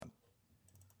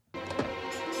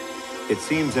It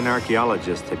seems an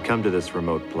archaeologist had come to this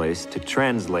remote place to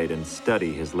translate and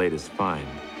study his latest find.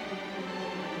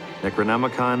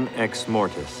 Necronomicon Ex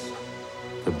Mortis,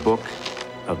 the Book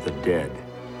of the Dead.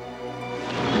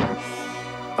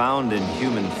 Found in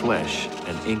human flesh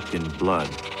and inked in blood,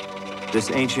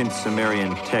 this ancient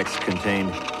Sumerian text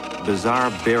contained bizarre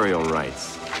burial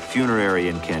rites, funerary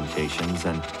incantations,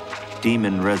 and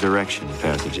demon resurrection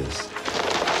passages.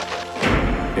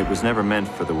 It was never meant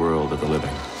for the world of the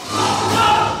living.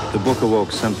 The book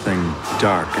awoke something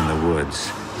dark in the woods.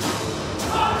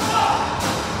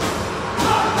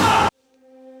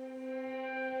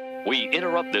 We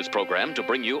interrupt this program to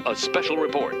bring you a special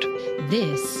report.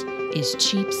 This is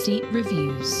Cheap Seat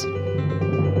Reviews.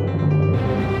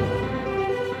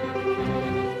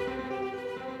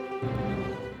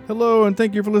 Hello, and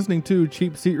thank you for listening to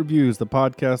Cheap Seat Reviews, the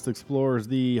podcast that explores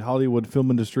the Hollywood film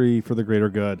industry for the greater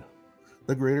good.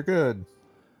 The greater good.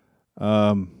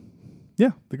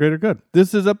 The greater good.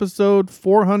 This is episode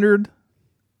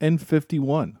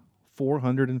 451.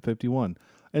 451.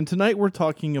 And tonight we're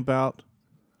talking about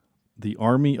the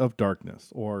Army of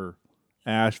Darkness, or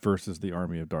Ash versus the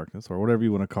Army of Darkness, or whatever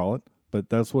you want to call it. But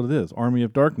that's what it is, Army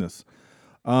of Darkness.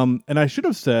 And I should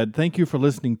have said, thank you for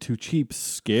listening to Cheap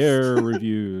Scare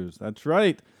Reviews. That's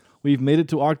right. We've made it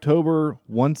to October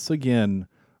once again,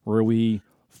 where we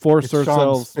force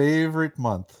ourselves. Sean's favorite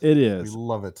month. It is. We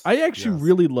love it. I actually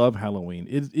really love Halloween.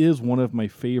 It is one of my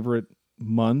favorite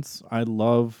months. I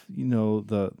love,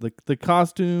 the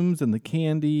costumes and the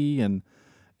candy and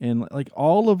like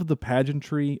all of the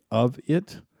pageantry of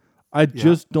it. I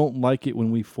just don't like it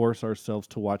when we force ourselves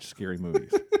to watch scary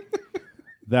movies.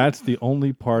 That's the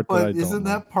only part that I don't isn't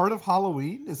that like. part of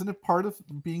Halloween? Isn't it part of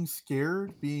being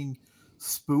scared, being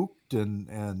spooked,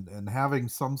 and having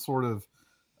some sort of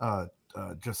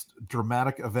just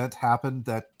dramatic event happen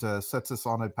that sets us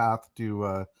on a path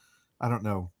to,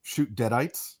 shoot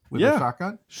deadites with a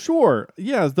shotgun? Sure.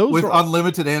 Yeah, those with are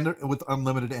unlimited ammo. With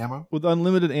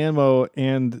unlimited ammo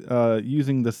and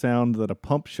using the sound that a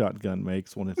pump shotgun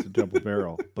makes when it's a double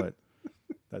barrel, but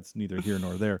that's neither here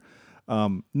nor there.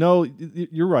 No,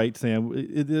 you're right, Sam.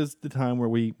 It is the time where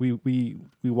we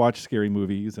watch scary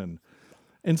movies,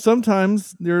 and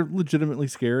sometimes they're legitimately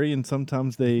scary, and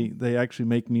sometimes they actually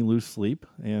make me lose sleep,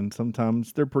 and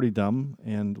sometimes they're pretty dumb,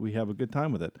 and we have a good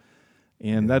time with it,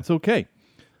 and that's okay.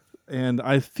 And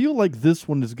I feel like this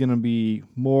one is going to be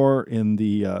more in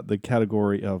the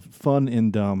category of fun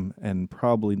and dumb, and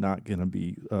probably not going to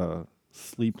be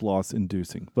sleep loss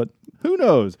inducing. But who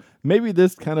knows? Maybe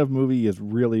this kind of movie is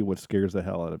really what scares the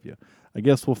hell out of you. I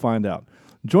guess we'll find out.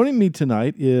 Joining me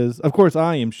tonight is, of course,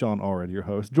 I am Sean Allred, your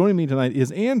host. Joining me tonight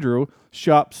is Andrew,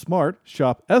 Shop Smart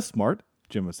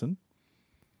Jimison.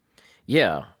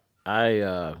 Yeah,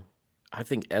 I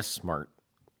think S Smart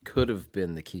could have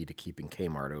been the key to keeping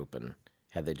Kmart open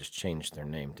had they just changed their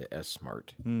name to S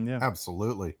Smart. Yeah,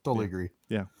 absolutely, totally agree.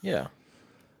 Yeah.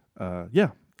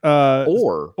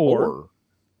 Or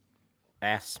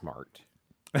Ass Smart.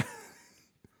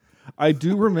 I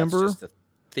do remember. That's just a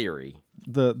theory.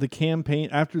 The campaign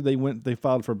after they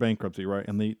filed for bankruptcy, right?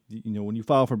 And they, when you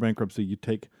file for bankruptcy, you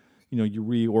take, you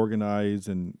reorganize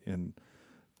and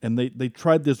they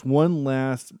tried this one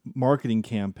last marketing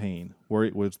campaign where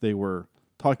they were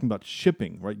talking about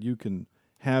shipping, right? You can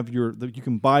have you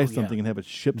can buy something and have it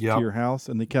shipped to your house,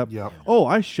 and they kept, oh,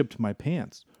 I shipped my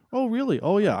pants. Oh, really?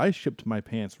 Oh, yeah, I shipped my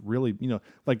pants. Really,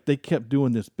 like they kept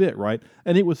doing this bit, right?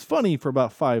 And it was funny for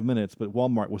about 5 minutes, but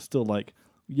Walmart was still like,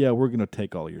 yeah, we're going to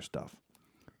take all your stuff.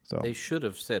 So they should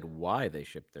have said why they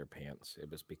shipped their pants. It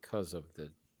was because of the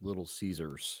Little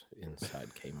Caesars inside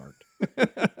Kmart.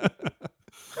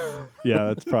 Yeah,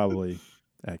 that's probably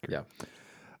accurate.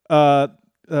 Yeah.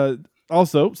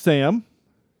 Also, Sam.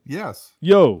 Yes.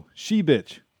 Yo, she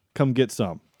bitch, come get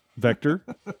some. Vector.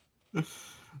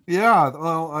 Yeah,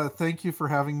 well, thank you for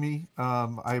having me.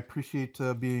 I appreciate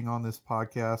being on this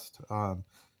podcast.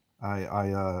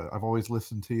 I've always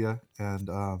listened to you, and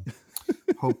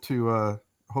hope to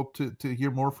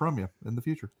hear more from you in the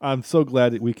future. I'm so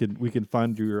glad that we can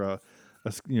find your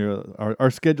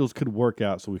our schedules could work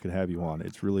out so we could have you on.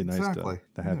 It's really nice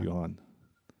to have you on.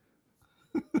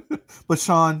 But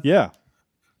Sean,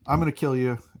 I'm going to kill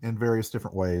you in various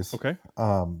different ways. Okay.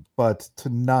 But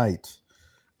tonight,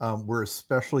 we're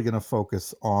especially going to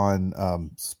focus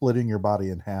on splitting your body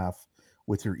in half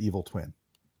with your evil twin.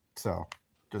 So,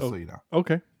 just so you know.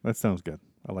 Okay, that sounds good.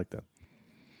 I like that.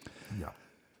 Yeah.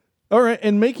 All right,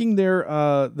 and making their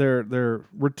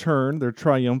return, their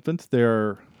triumphant,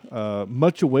 their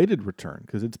much awaited return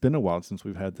because it's been a while since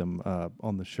we've had them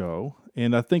on the show,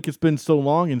 and I think it's been so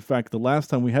long. In fact, the last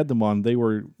time we had them on, they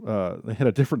had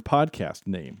a different podcast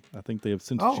name. I think they have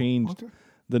since changed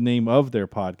the name of their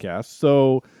podcast.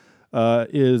 So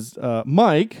is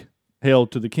Mike, hail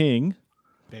to the king,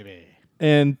 baby,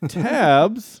 and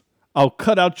Tabs, I'll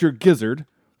cut out your gizzard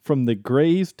from the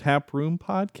Gray's Tap Room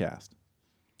podcast.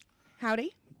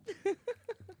 Howdy.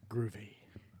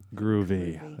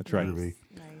 Groovy. That's right. Groovy.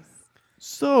 Nice.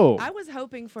 So I was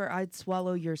hoping for I'd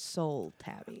swallow your soul,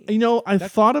 Tabby. you know, I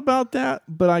thought about that,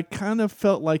 but I kind of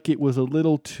felt like it was a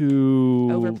little too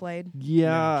Overplayed?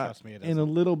 Yeah, trust me, it and a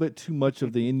little bit too much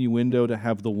of the innuendo to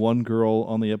have the one girl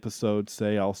on the episode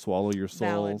say, "I'll swallow your soul."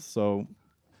 Valid. So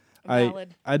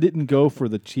Valid. I didn't go for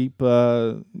the cheap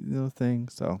thing.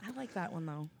 So I like that one,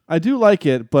 though. I do like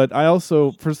it, but I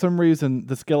also, for some reason,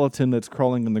 the skeleton that's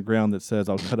crawling on the ground that says,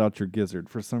 "I'll cut out your gizzard,"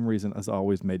 for some reason has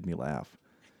always made me laugh.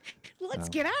 Let's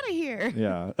get out of here.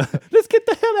 Yeah, let's get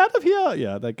the hell out of here.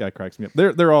 Yeah, that guy cracks me up.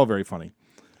 They're all very funny.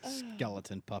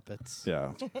 skeleton puppets.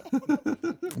 Yeah,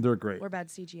 they're great. Or bad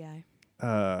CGI.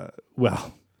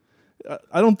 Well,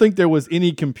 I don't think there was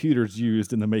any computers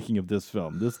used in the making of this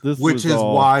film. This Which was is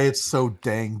all, why it's so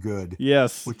dang good.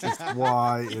 Yes. Which is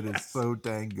why it is so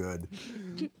dang good.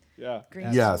 Yeah.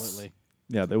 Green. Yes. Absolutely.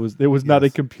 Yeah. There was not a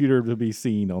Yes. computer to be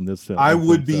seen on this film. I don't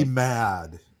would think be so.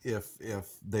 mad if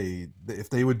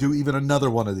they would do even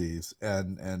another one of these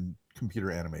and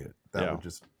computer animate it. Yeah.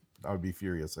 I would be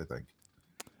furious, I think.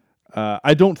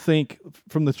 I don't think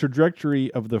from the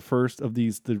trajectory of the first of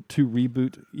the two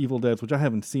reboot Evil Deads, which I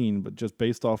haven't seen, but just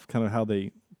based off kind of how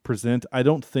they present, I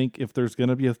don't think if there's going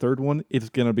to be a third one, it's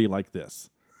going to be like this.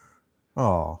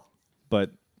 Oh.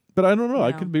 But I don't know.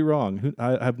 I No. could be wrong.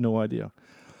 I have no idea.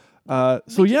 We So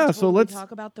can yeah, so totally let's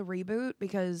talk about the reboot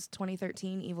because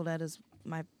 2013 Evil Dead is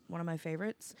one of my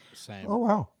favorites. Same. Oh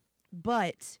wow.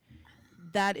 But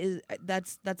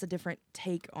that's a different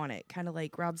take on it. Kind of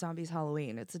like Rob Zombie's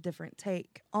Halloween. It's a different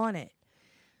take on it.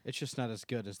 It's just not as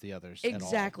good as the others. at all.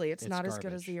 Exactly. It's not as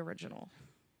good as garbage. the original.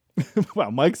 wow.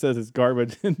 Mike says it's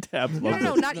garbage and Tabs No, loves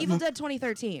no, it. not Evil Dead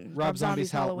 2013. Rob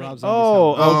Zombie's Halloween. Rob Zombie's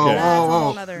Oh, Halloween. okay. That's a Oh, whole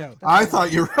oh. nother. No. that's I a thought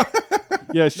whole you were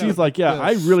Yeah, she's like, yeah, the-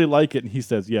 I really like it, and he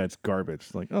says, yeah, it's garbage.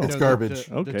 Like, oh, It's No, garbage.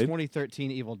 The Okay. 2013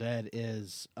 Evil Dead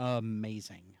is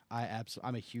amazing.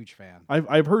 I'm a huge fan.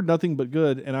 I've heard nothing but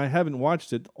good, and I haven't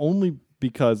watched it only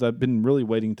because I've been really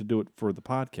waiting to do it for the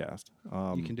podcast.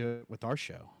 You can do it with our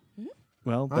show.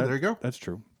 Well, Oh, there you go. That's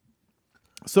true.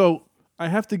 So I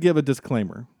have to give a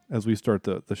disclaimer as we start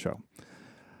the show.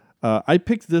 I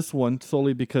picked this one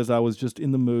solely because I was just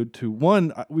in the mood to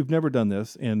we've never done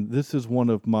this, and this is one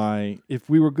of my. If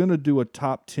we were going to do a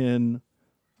top 10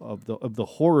 of the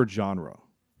horror genre,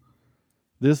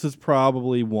 this is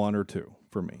probably one or two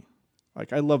for me.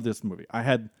 Like, I love this movie. I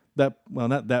had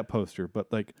not that poster,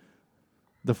 but like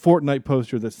the Fortnite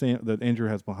poster that Andrew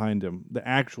has behind him, the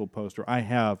actual poster I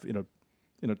have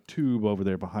in a tube over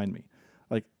there behind me.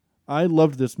 Like, I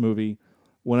loved this movie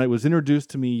when it was introduced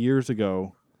to me years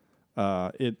ago.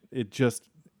 It just,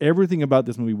 everything about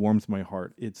this movie warms my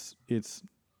heart.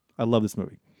 I love this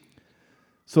movie.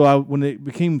 So when it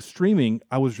became streaming,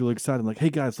 I was really excited. I'm like, hey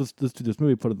guys, let's do this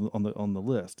movie, put it on the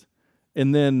list.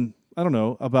 And then I don't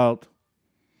know, about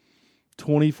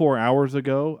 24 hours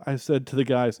ago, I said to the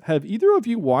guys, have either of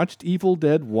you watched Evil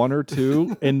Dead 1 or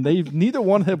 2? And neither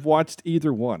one have watched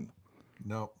either one.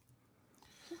 No.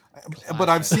 But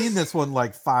I've seen this one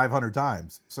like 500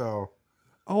 times. So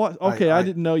Oh, okay. I I-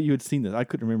 didn't know you had seen this. I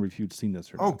couldn't remember if you'd seen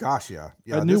this or not. oh gosh, yeah.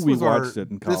 I knew this we was our- watched it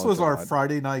in This was college our a lot.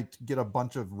 Friday night get a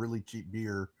bunch of really cheap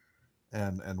beer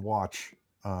and watch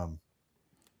on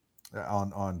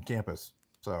campus.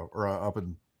 So or up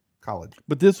in college.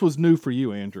 But this was new for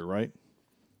you, Andrew, right?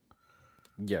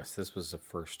 Yes, this was a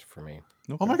first for me.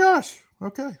 Oh Okay. my gosh.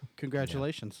 Okay.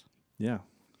 Congratulations. Yeah.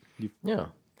 Yeah.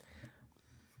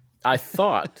 I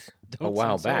thought a Don't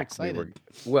while sound so back excited.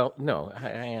 well, no, I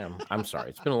am. I'm sorry.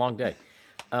 It's been a long day.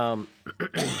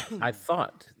 I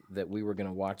thought that we were going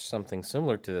to watch something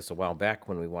similar to this a while back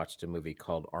when we watched a movie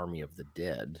called Army of the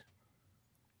Dead,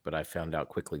 but I found out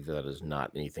quickly that has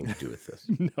not anything to do with this.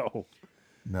 No.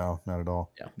 No, not at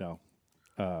all. No.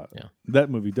 Yeah. That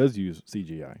movie does use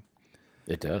CGI.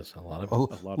 It does a lot of A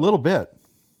it. lot of little bit.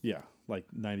 Yeah, like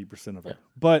 90% of it. Yeah.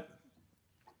 But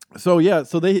so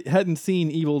they hadn't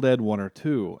seen Evil Dead 1 or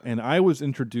 2, and I was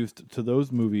introduced to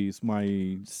those movies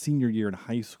my senior year in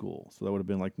high school. So that would have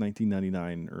been like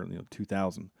 1999 or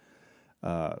 2000.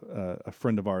 A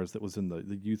friend of ours that was in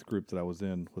the youth group that I was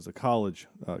in was a college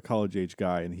age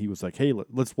guy, and he was like, "Hey,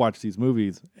 let's watch these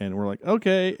movies," and we're like,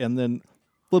 "Okay," and then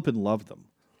flippin' loved them,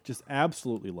 just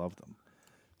absolutely loved them.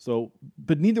 So,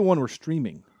 but neither one were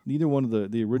streaming. Neither one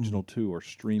of the original two are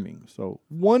streaming. So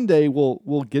one day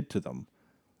we'll get to them.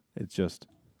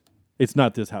 It's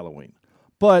not this Halloween.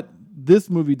 But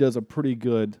this movie does a pretty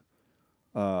good,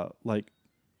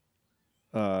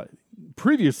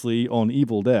 previously on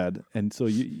Evil Dead, and so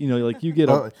you get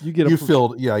you're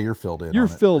filled in. You're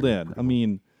on it filled pretty- in. pretty I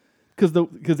mean,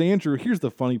 because Andrew, here's the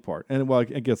funny part, and well,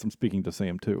 I guess I'm speaking to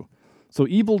Sam too. So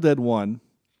Evil Dead 1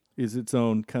 is its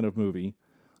own kind of movie,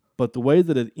 but the way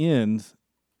that it ends,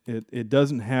 it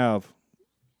doesn't have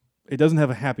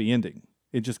a happy ending.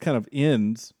 It just kind of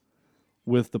ends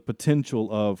with the potential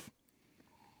of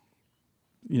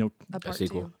A part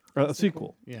sequel. two. a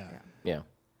sequel. Yeah. Yeah.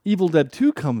 Evil Dead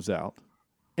 2 comes out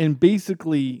and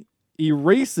basically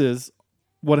erases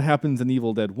what happens in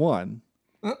Evil Dead 1.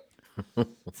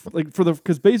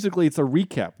 Because basically it's a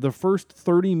recap. The first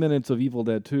 30 minutes of Evil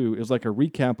Dead 2 is like a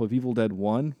recap of Evil Dead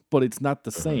 1, but it's not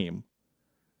the same.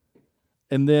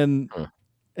 And then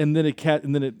it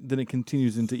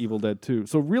continues into Evil Dead 2.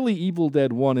 So really Evil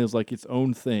Dead 1 is like its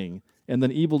own thing, and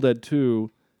then Evil Dead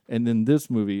 2 and then this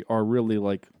movie are really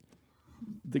like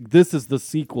this is the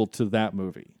sequel to that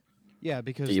movie. Yeah,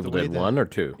 because Evil the way Dead that, 1 or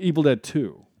 2? Evil Dead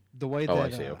 2. the way Oh, I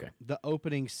that see, okay. the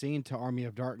opening scene to Army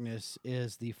of Darkness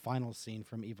is the final scene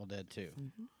from Evil Dead 2.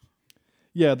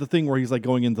 Yeah, the thing where he's like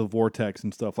going into the vortex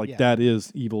and stuff like Yeah. that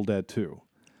is Evil Dead 2.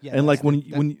 Yeah, And, like,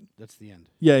 that's that's the end.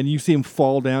 Yeah, and you see him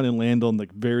fall down and land on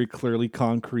like very clearly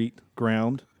concrete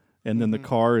ground, and then the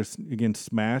car is again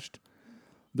smashed.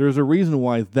 There's a reason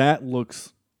why that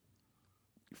looks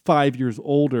 5 years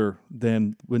older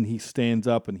than when he stands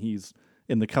up and he's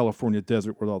in the California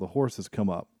desert where all the horses come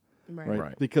up, right?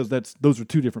 Right. Because those are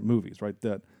two different movies, right?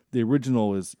 That the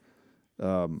original is,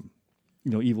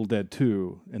 Evil Dead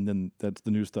 2, and then that's the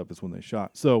new stuff is when they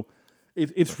shot. So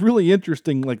it's really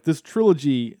interesting. Like this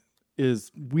trilogy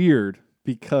is weird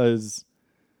because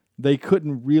they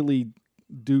couldn't really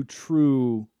do a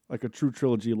true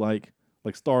trilogy like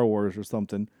Star Wars or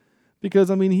something, because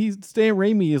I mean Stan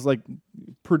Raimi is like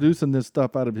producing this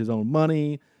stuff out of his own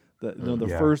money.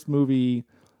 The first movie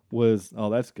was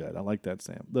that's good. I like that,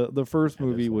 Sam. The first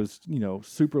movie was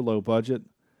super low budget.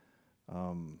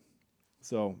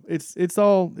 So it's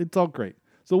all great.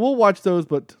 So we'll watch those,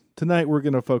 but tonight we're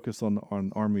going to focus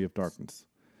on Army of Darkness.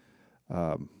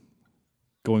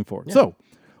 Going forward. Yeah. So,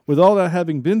 with all that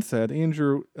having been said,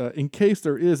 Andrew, in case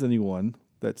there is anyone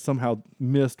that somehow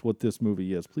missed what this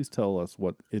movie is, please tell us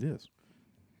what it is.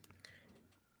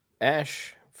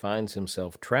 Ash finds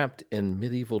himself trapped in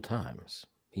medieval times.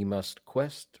 He must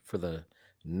quest for the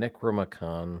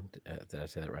Necronomicon. Did I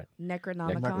say that right?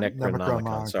 Necronomicon.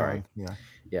 Necronomicon. Sorry. Yeah.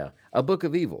 Yeah. A book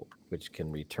of evil, which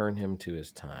can return him to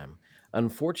his time.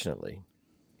 Unfortunately,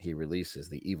 he releases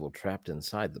the evil trapped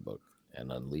inside the book and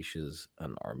unleashes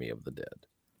an army of the dead.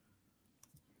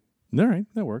 All right.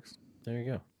 That works. There you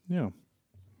go. Yeah.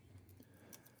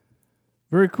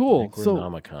 Very cool.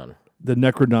 Necronomicon. So, the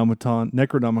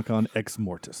Necronomicon Ex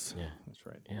Mortis. Yeah. That's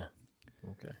right. Yeah.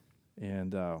 Okay.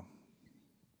 And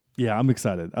yeah, I'm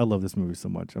excited. I love this movie so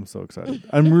much. I'm so excited.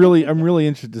 I'm really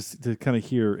interested to kind of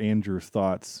hear Andrew's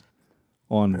thoughts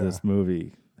on this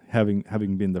movie, having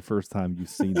been the first time you've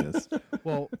seen this.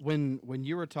 Well, when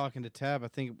you were talking to Tab, I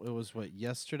think it was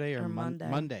yesterday or Monday.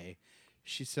 Monday.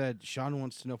 She said Sean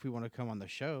wants to know if we want to come on the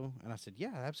show, and I said,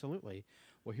 yeah, absolutely.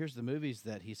 Well, here's the movies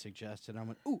that he suggested. I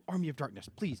went, ooh, Army of Darkness,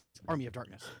 please, Army of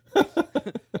Darkness.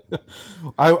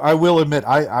 I will admit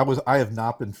I have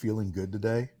not been feeling good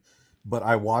today, but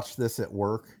I watched this at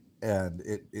work and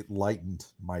it lightened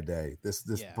my day. This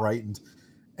brightened,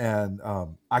 and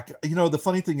the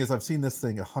funny thing is I've seen this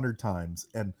thing 100 times,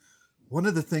 and one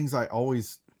of the things I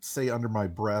always say under my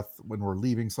breath when we're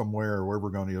leaving somewhere or where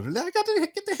we're going, I got to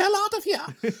get the hell out of here,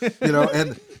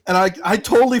 and I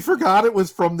totally forgot it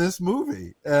was from this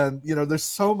movie, and there's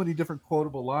so many different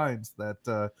quotable lines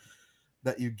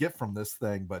that you get from this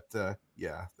thing, but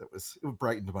it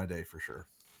brightened my day for sure.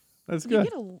 That's good.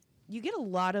 You get a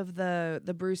lot of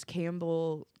the Bruce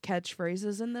Campbell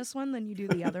catchphrases in this one than you do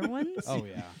the other ones. Oh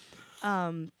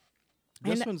yeah.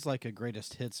 This one's like a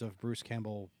greatest hits of Bruce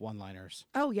Campbell one-liners.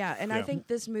 Oh yeah, and I think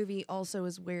this movie also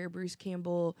is where Bruce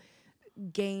Campbell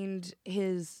gained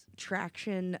his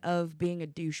traction of being a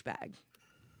douchebag.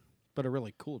 But a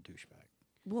really cool douchebag.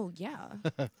 Well, yeah.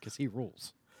 Because he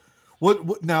rules.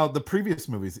 What now? The previous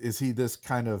movies, is he this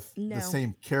kind of No. the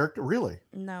same character? Really?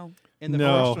 No. In the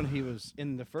No. first one,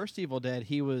 in the first Evil Dead,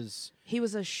 he was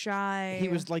a shy. he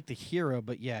was like the hero,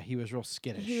 but yeah, he was real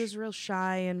skittish. He was real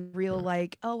shy and real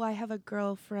like, oh, I have a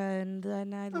girlfriend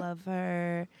and I love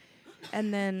her.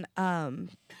 And then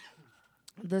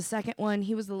the second one,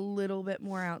 he was a little bit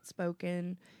more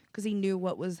outspoken, because he knew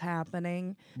what was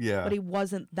happening. Yeah. But he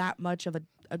wasn't that much of a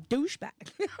douchebag.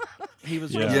 He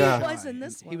was Yeah. really Yeah. shy. He was in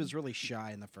this He one. was really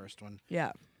shy in the first one.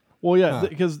 Yeah. Well, yeah, Huh.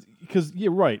 because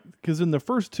you're right. Because in the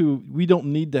first two, we don't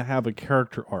need to have a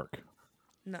character arc.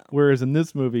 No. Whereas in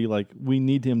this movie, like, we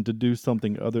need him to do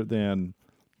something other than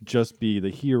just be the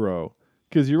hero.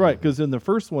 Because you're right. Because in the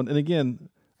first one, and again,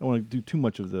 I don't want to do too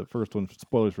much of the first one.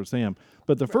 Spoilers for Sam.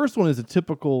 But the first one is a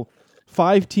typical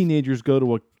 5 teenagers go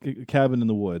to a cabin in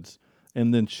the woods,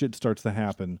 and then shit starts to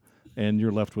happen, and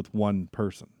you're left with one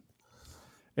person.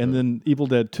 And then Evil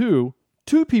Dead 2,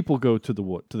 2 people go to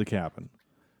the cabin,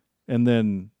 and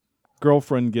then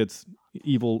girlfriend gets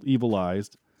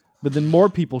evilized, but then more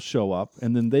people show up,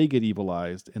 and then they get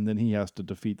evilized, and then he has to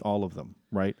defeat all of them,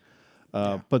 right?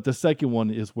 But the second one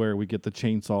is where we get the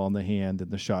chainsaw in the hand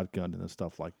and the shotgun and the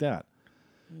stuff like that.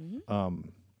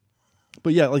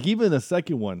 But yeah, like even in the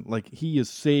second one, like he is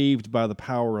saved by the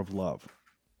power of love.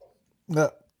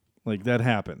 Like that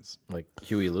happens. Like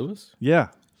Huey Lewis? Yeah.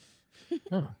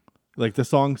 Huh. Like the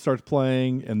song starts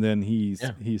playing and then he's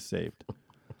saved.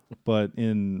 But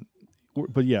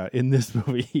yeah, in this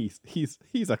movie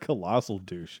he's a colossal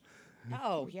douche.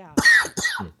 Oh, yeah.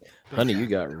 Honey, you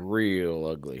got real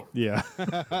ugly. Yeah.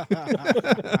 Kind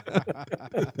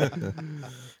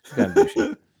of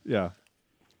douchey. Yeah.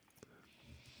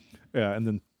 Yeah,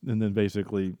 and then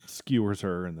basically skewers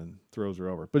her and then throws her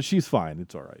over. But she's fine.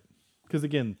 It's all right. Because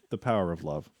again, the power of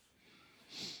love.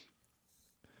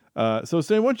 So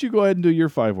Sam, why don't you go ahead and do your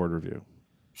 5-word review?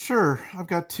 Sure, I've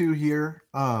got 2 here.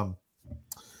 I'm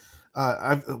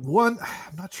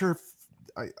not sure if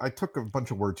I took a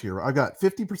bunch of words here. I got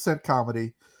 50%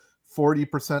 comedy,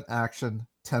 40% action,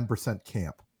 10%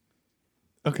 camp.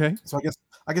 Okay. So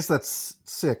I guess that's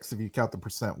 6 if you count the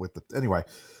percent with it. Anyway,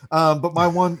 but my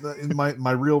one in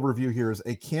my real review here is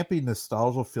a campy,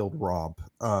 nostalgia-filled romp.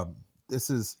 This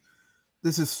is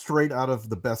straight out of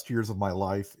the best years of my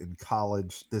life in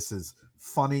college. This is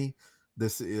funny.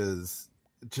 This is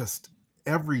just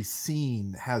every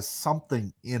scene has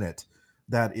something in it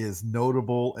that is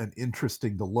notable and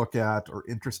interesting to look at or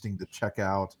interesting to check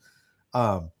out.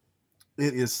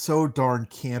 It is so darn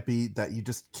campy that you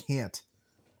just can't.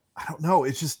 I don't know.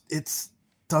 It's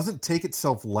doesn't take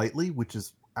itself lightly, which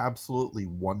is absolutely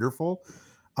wonderful.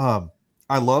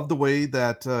 I love the way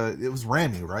that it was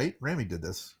Raimi, right? Raimi did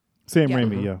this. Sam Yeah.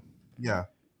 Raimi, yeah.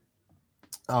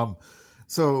 Yeah.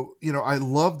 So, I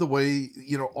love the way,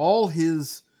 all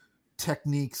his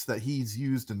techniques that he's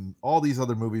used in all these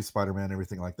other movies, Spider-Man,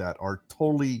 everything like that, are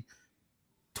totally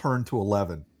turned to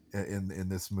 11 in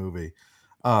this movie.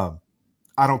 I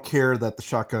don't care that the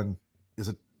shotgun is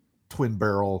a twin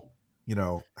barrel.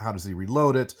 How does he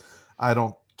reload it? I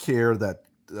don't care that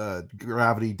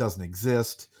gravity doesn't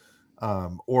exist,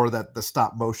 or that the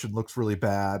stop motion looks really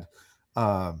bad.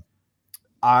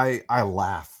 I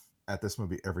laugh at this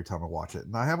movie every time I watch it,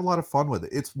 and I have a lot of fun with it.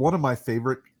 It's one of my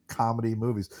favorite comedy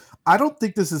movies. I don't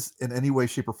think this is in any way,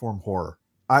 shape, or form horror.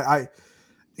 I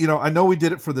know we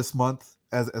did it for this month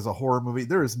as a horror movie.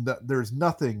 There's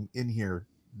nothing in here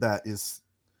that is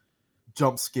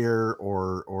jump scare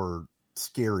or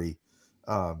scary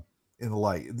in the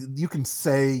light. You can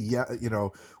say,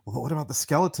 well, what about the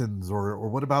skeletons or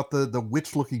what about the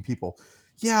witch looking people?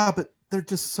 Yeah, but they're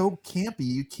just so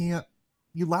campy.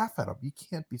 You laugh at them. You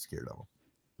can't be scared of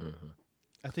them. Mm-hmm.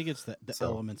 I think it's the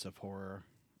elements of horror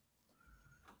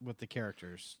with the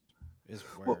characters is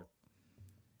where it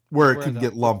Where can the-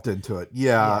 get lumped into it.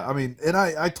 Yeah. Yeah. I mean, and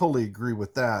I totally agree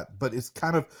with that, but it's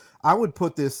kind of, I would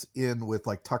put this in with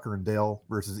like Tucker and Dale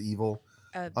versus Evil.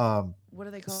 What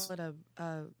do they call it?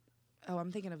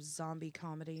 I'm thinking of zombie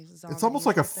comedy. It's almost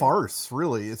like a farce,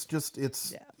 really. It's just,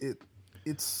 it's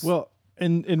Well,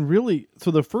 and really,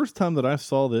 so the first time that I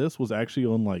saw this was actually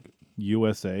on like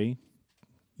USA,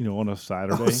 on a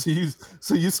Saturday.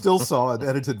 so you still saw an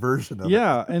edited version of it.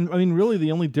 Yeah, and I mean, really,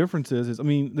 the only difference is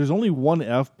there's only one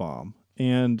F-bomb,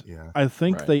 and Yeah. I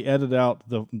think Right. they edit out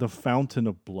the fountain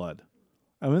of blood.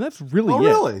 I mean, that's really Oh, it.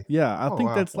 really? Yeah, I Oh, think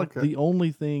wow. that's like Okay. the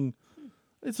only thing.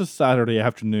 It's a Saturday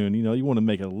afternoon, you want to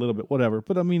make it a little bit whatever.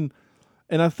 But I mean,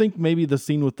 and I think maybe the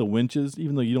scene with the winches,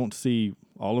 even though you don't see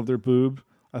all of their boob,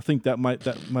 I think that might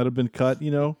have been cut,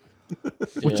 Which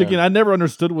Yeah. again, I never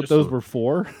understood what Just those a- were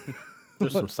for.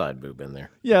 There's some side boob in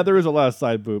there. Yeah, there is a lot of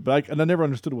side boob, but I never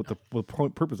understood what the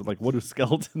purpose of, like, what do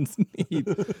skeletons need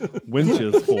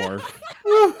winches for?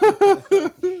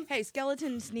 Hey,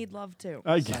 skeletons need love too.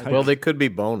 Well, they could be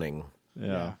boning.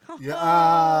 Yeah.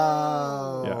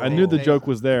 Yeah. Yeah, I knew the joke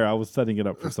was there. I was setting it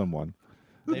up for someone.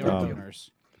 They are Um,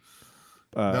 donors.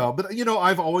 No, but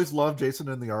I've always loved Jason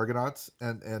and the Argonauts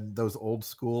and those old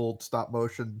school stop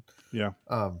motion. Yeah.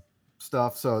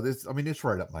 stuff. So this, I mean, it's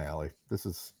right up my alley. This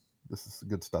is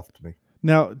good stuff to me.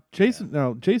 Now, Jason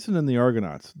and the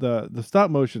Argonauts, the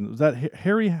stop motion, was that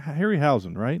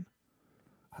Harryhausen, right?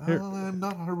 I'm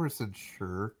not 100%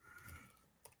 sure.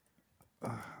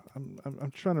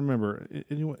 I'm trying to remember.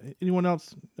 Anyone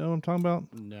else know what I'm talking about?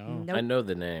 No. Nope. I know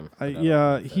the name. but I don't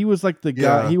Yeah, know he was like the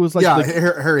guy. Yeah. He was like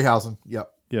Harryhausen.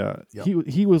 Yep. yeah. Yep.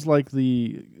 He was like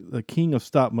the king of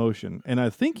stop motion, and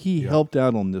I think he helped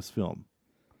out on this film.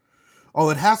 Oh,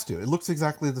 it has to. It looks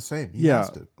exactly the same. He has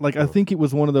to. Like I think it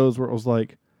was one of those where it was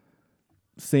like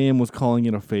Sam was calling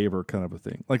in a favor kind of a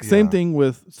thing. Like same thing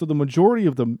with the majority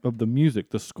of the music,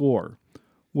 the score,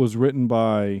 was written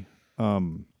by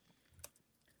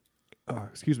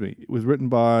it was written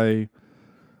by,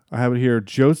 I have it here,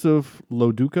 Joseph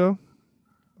Loduca.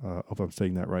 If I'm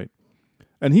saying that right.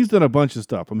 And he's done a bunch of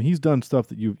stuff. I mean, he's done stuff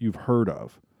that you've heard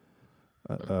of.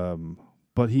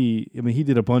 But he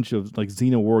did a bunch of like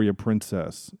Xena Warrior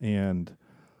Princess and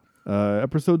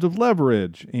episodes of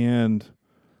Leverage and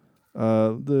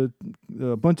a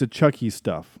bunch of Chucky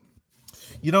stuff.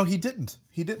 You know, he didn't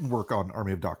work on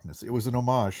Army of Darkness. It was an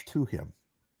homage to him.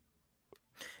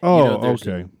 Oh, there's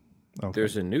okay.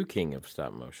 There's a new king of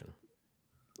stop motion.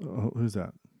 Who's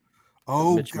that?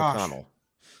 Oh, Mitch gosh. McConnell.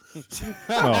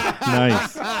 Oh,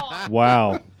 nice.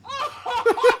 Wow.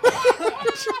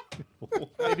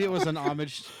 Maybe it was an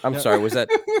homage. I'm sorry, was that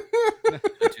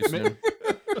too soon?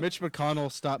 Mitch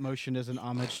McConnell stop motion is an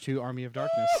homage to Army of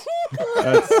Darkness.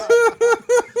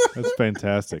 That's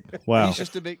fantastic. Wow. He's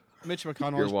just a big Mitch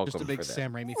McConnell You're is just welcome a big for that.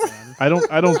 Sam Raimi fan.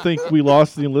 I don't think we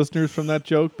lost any listeners from that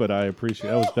joke, but I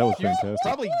appreciate that was You fantastic.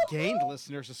 probably gained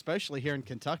listeners, especially here in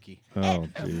Kentucky, Oh,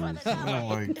 jeez. Oh,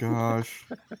 my gosh.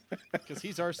 because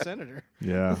he's our senator.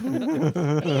 Yeah.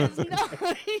 It's not.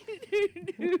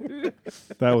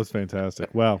 That was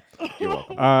fantastic. Wow. You're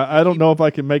welcome. I don't know if I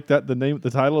can make that the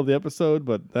title of the episode,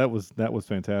 but that was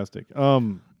fantastic. Oh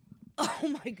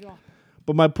my god.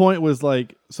 But my point was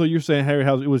like, so you're saying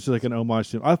Harryhausen, it was just like an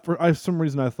homage to him. For some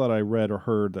reason I thought I read or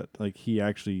heard that like he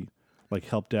actually like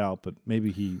helped out, but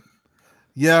maybe he.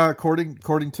 Yeah,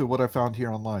 according to what I found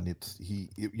here online, it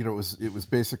was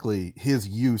basically his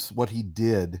use. What he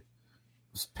did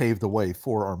was paved the way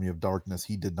for Army of Darkness.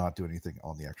 He did not do anything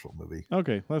on the actual movie,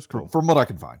 Okay, that's cool. from what I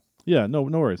can find. Yeah, no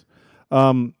worries.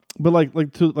 But like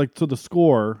to the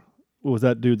score, what was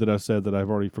that dude that I said that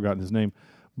I've already forgotten his name,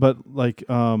 but like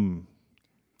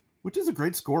Which is a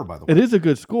great score, by the way. it is a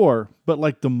good score, but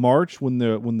like the march when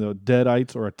the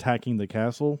Deadites are attacking the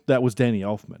castle, that was Danny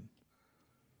Elfman.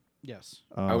 Yes.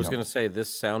 I was going to say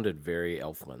this sounded very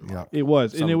Elfman. Yeah. It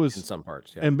was, and it was in some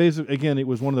parts. Yeah. And basically, again, it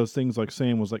was one of those things like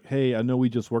Sam was like, hey, I know we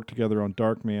just worked together on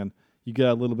Darkman. You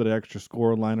got a little bit of extra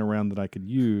score lying around that I could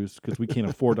use because we can't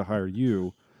afford to hire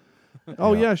you.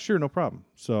 Oh, yeah, sure, no problem.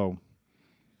 So,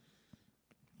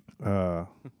 as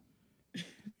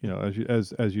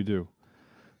you do.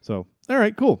 So, all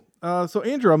right, cool. So,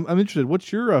 Andrew, I'm interested.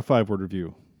 What's your 5-word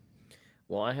review?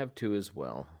 Well, I have two as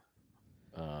well.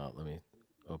 Let me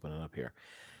open it up here.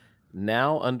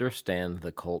 Now understand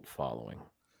the cult following.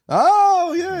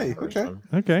 Oh, yay. First Okay. one.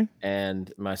 Okay.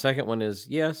 And my second one is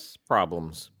yes,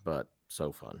 problems, but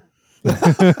so fun.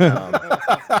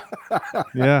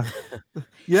 Yeah.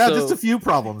 Yeah, So- just a few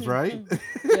problems, right?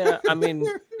 Yeah, I mean,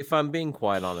 if I'm being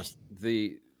quite honest,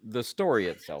 the story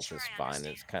itself is fine.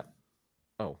 It's kind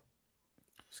oh,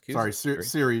 excuse Sorry, me.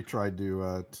 Siri tried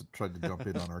to jump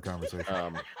in on our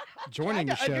conversation. Joining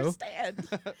the show. Understand.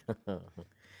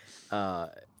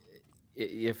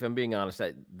 If I'm being honest,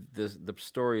 the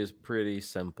story is pretty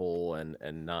simple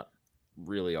and not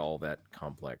really all that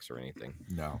complex or anything.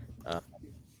 No.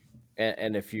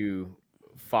 And if you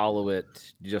follow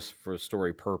it just for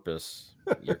story purpose,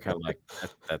 you're kind of like,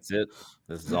 that's it.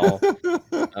 This is all.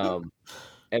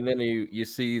 And then you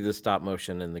see the stop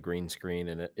motion and the green screen,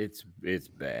 and it's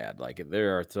bad. Like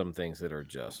there are some things that are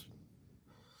just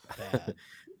Bad.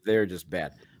 they're just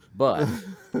bad. But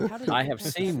How did I have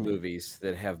seen movies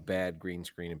that have bad green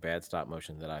screen and bad stop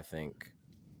motion that I think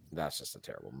that's just a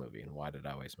terrible movie. And why did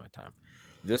I waste my time?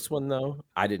 This one, though,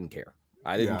 I didn't care.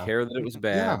 I didn't Yeah. care that it was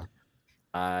bad. Yeah.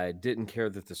 I didn't care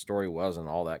that the story wasn't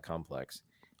all that complex.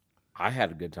 I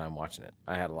had a good time watching it.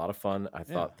 I had a lot of fun. I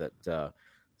thought that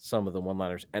some of the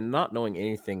one-liners, and not knowing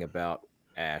anything about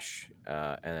Ash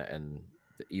and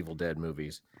the Evil Dead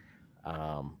movies,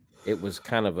 it was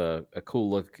kind of a cool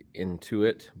look into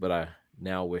it, but I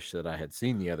now wish that I had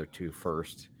seen the other two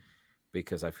first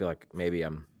because I feel like maybe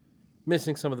I'm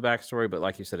missing some of the backstory. But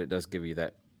like you said, it does give you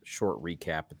that short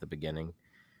recap at the beginning.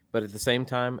 But at the same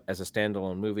time, as a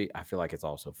standalone movie, I feel like it's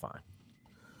also fine.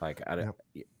 Like I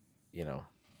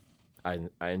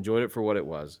enjoyed it for what it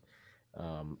was,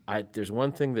 There's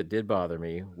one thing that did bother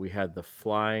me. We had the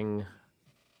flying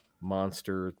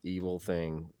monster evil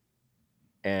thing,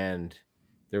 and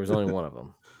there was only one of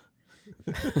them.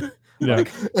 Yeah.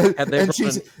 Had they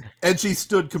and she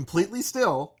stood completely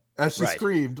still as she Right.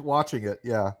 screamed, watching it.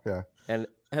 Yeah, yeah. And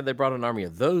had they brought an army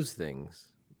of those things,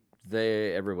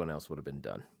 everyone else would have been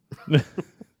done.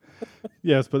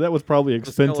 Yes, but that was probably The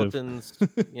expensive. skeletons,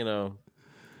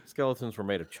 skeletons were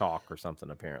made of chalk or something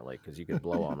apparently, because you could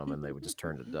blow on them and they would just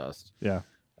turn to dust. Yeah.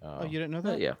 Oh, you didn't know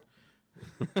But that? yeah,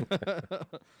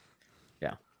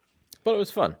 yeah. But it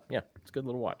was fun. Yeah, it's a good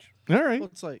little watch. All right. Well,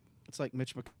 it's like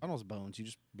Mitch McConnell's bones. You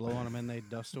just blow on them and they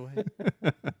dust away.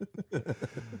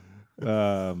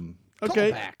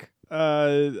 Okay.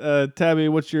 Callback. Tabby,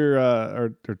 what's your or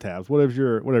Tabs, whatever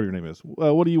your name is.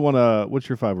 What do you want to? What's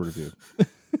your 5-word review?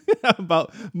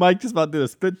 About Mike just about did a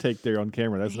spit take there on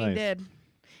camera. That's He nice. did.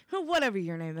 Whatever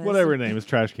your name is. Whatever your name is,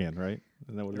 trash can, right?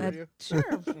 Isn't that what it is? Sure.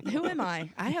 Who am I?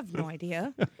 I have no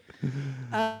idea.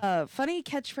 Funny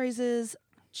catchphrases,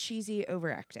 cheesy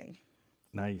overacting.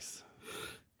 Nice.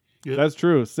 Good. That's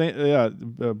true.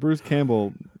 Bruce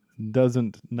Campbell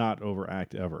doesn't not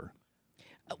overact ever.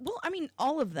 Well, I mean,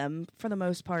 all of them for the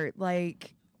most part.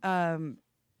 Like King,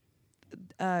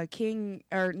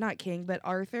 or not King, but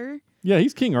Arthur. Yeah,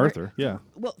 he's King Arthur. Yeah.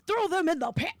 Well, throw them in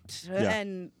the pit, Yeah.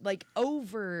 and like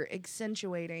over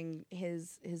accentuating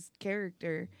his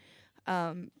character,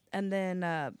 and then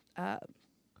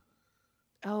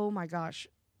oh my gosh,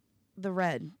 the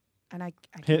Red, and I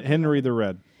can't Henry the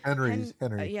Red. Henry.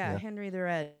 Henry the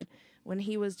Red, when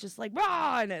he was just like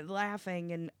rah and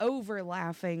laughing and over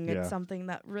laughing Yeah. at something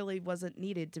that really wasn't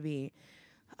needed to be.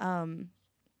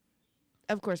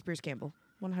 Of course, Bruce Campbell.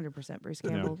 100% Bruce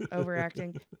Campbell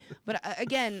overacting. But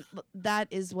again, that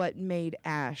is what made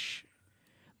Ash.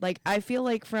 Like, I feel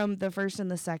like from the first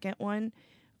and the second one,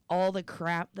 all the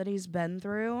crap that he's been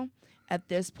through, at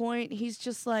this point, he's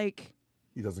just like,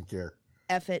 He doesn't care.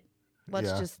 F it.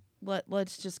 Let's Yeah.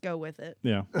 let's just go with it.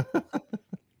 Yeah.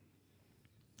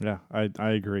 Yeah, I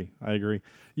agree.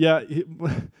 Yeah,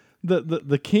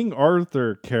 the King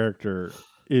Arthur character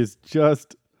is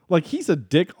just like he's a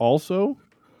dick also.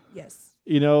 Yes.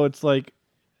 It's like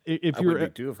if I you're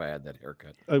would be too if I had that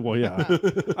haircut. well, yeah.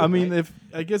 I mean, if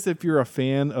you're a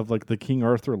fan of like the King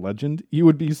Arthur legend, you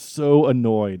would be so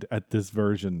annoyed at this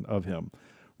version of him,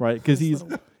 right? Because he's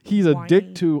a dick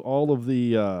whiny- to all of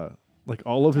the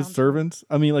all of his Townsfolk. servants.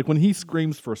 I mean, like when he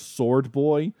screams for Sword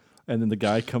Boy, and then the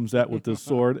guy comes out with the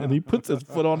sword, and he puts his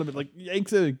foot on him and like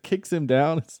yanks it and kicks him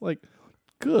down. It's like,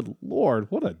 good lord,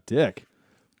 what a dick!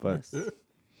 But. Yes.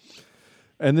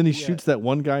 And then he shoots that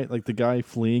one guy, like the guy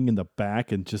fleeing in the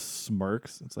back, and just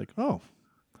smirks. It's like, oh,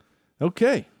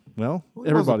 okay. Well, Well,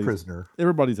 he was a everybody's prisoner.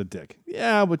 everybody's a dick.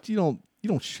 Yeah, but you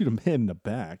don't shoot him in the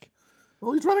back.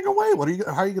 Well, he's running away.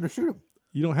 How are you going to shoot him?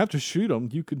 You don't have to shoot him.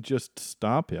 You could just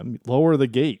stop him. Lower the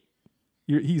gate.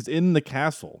 He's in the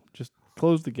castle. Just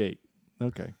close the gate.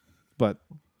 Okay. But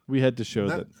we had to show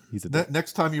that he's a dick.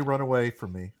 Next time you run away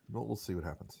from me, we'll see what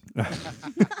happens.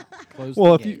 Close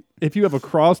Well, the gate. if you have a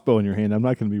crossbow in your hand, I'm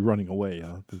not going to be running away.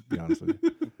 To be honest with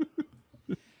you.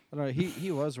 I don't know,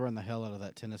 he was wearing the hell out of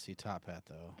that Tennessee top hat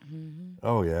though.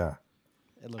 Oh yeah.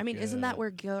 It I looked mean, isn't that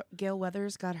good. where Gail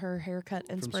Weathers got her haircut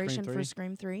inspiration for 3?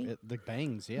 Scream 3? The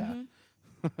bangs? Yeah.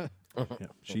 Yeah,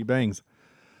 she bangs.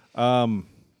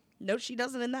 No, she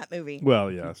doesn't in that movie. Well,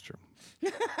 yeah, that's true.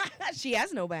 She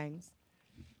has no bangs.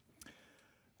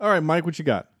 All right, Mike, what you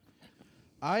got?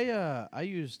 I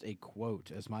used a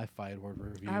quote as my 5-word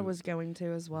review. I was going to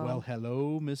as well. Well,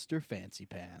 hello, Mr. Fancy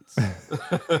Pants.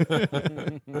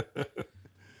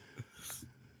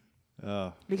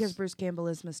 Because Bruce Campbell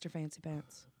is Mr. Fancy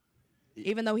Pants.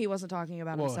 Even though he wasn't talking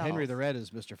about well, himself. Henry the Red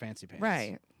is Mr. Fancy Pants.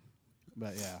 Right.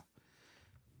 But yeah.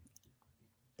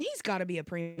 He's got to be a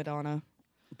prima donna.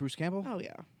 Bruce Campbell? Oh,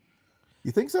 yeah.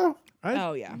 You think so?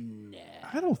 Oh, yeah.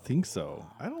 I don't think so.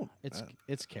 I don't.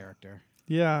 It's character.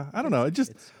 Yeah, I don't know. It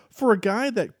just it's- for a guy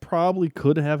that probably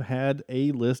could have had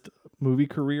a list movie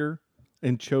career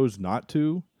and chose not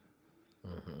to.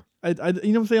 I you know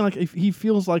what I'm saying? Like if he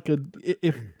feels like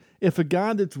if a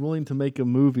guy that's willing to make a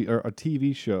movie or a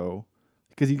TV show,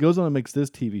 because he goes on and makes this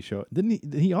TV show, then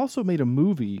he also made a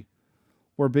movie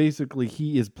where basically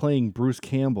he is playing Bruce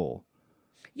Campbell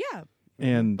Yeah.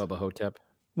 and Bubba Hotep.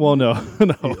 well, no,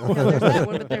 no, Yeah, there's that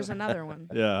one, but there's another one.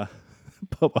 yeah,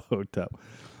 Bubba Hotep,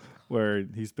 where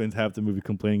he spends half the movie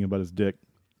complaining about his dick.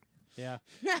 Yeah.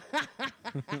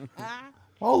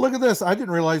 Oh, look at this! I didn't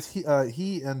realize he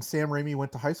and Sam Raimi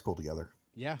went to high school together.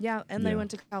 Yeah. Yeah, and they Yeah. went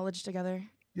to college together.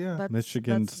 Yeah. That's,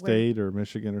 Michigan that's where- State or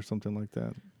Michigan or something like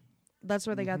that. That's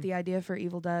where they got the idea for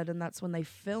Evil Dead, and that's when they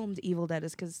filmed Evil Dead.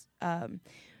 Is because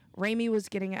Raimi was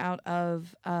getting out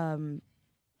of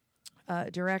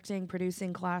directing,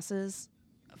 producing classes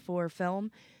for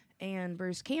film, and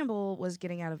Bruce Campbell was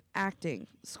getting out of acting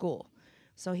school.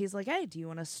 So he's like, "Hey, do you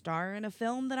want to star in a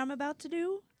film that I'm about to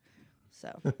do?"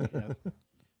 So Yeah.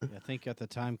 I think at the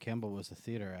time Campbell was a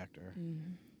theater actor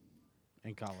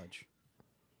in college.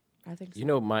 I think so. You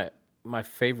know, my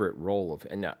favorite role of,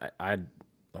 and I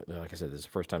like I said, this is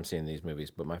the first time seeing these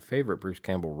movies, but my favorite Bruce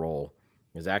Campbell role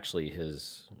is actually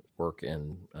his work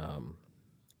in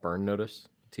Burn Notice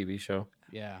TV show.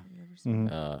 Yeah.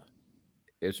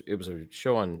 It was a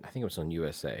show on, I think it was on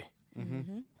USA,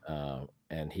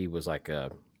 and he was like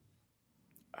a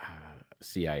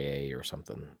CIA or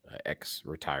something,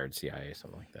 ex-retired CIA,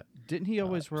 something like that. Didn't he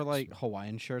always wear like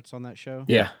Hawaiian shirts on that show?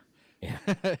 Yeah.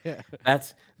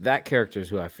 That character is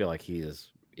who I feel like he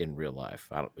is in real life.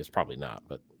 It's probably not,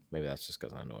 but maybe that's just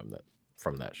because I know him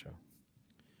from that show.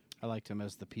 I liked him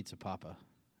as the Pizza Papa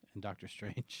in Doctor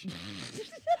Strange.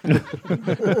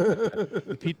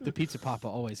 The Pizza Papa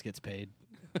always gets paid.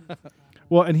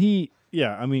 Well, and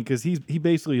because he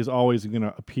basically is always going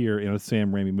to appear in a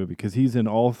Sam Raimi movie because he's in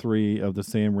all 3 of the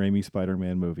Sam Raimi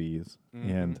Spider-Man movies.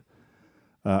 And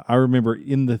I remember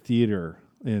in the theater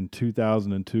in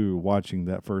 2002 watching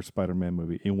that first Spider-Man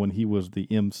movie, and when he was the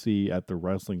MC at the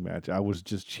wrestling match, I was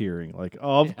just cheering like,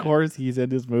 "Oh, of course he's in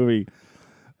this movie."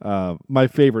 My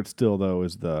favorite still though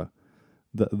is the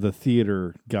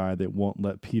theater guy that won't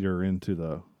let Peter into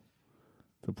the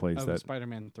place that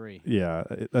Spider-Man 3. Yeah,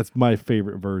 that's my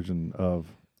favorite version of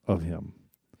him.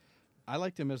 I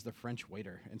liked him as the French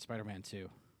waiter in Spider-Man 2.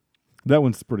 That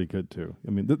one's pretty good too.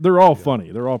 I mean, they're all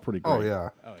funny. They're all pretty great. Oh yeah.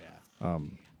 Oh yeah.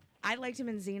 I liked him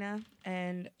in Xena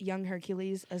and Young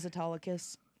Hercules as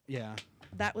Autolycus. Yeah.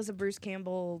 That was a Bruce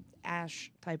Campbell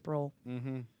Ash type role.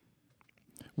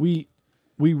 We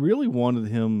really wanted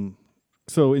him.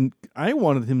 I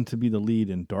wanted him to be the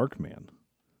lead in Darkman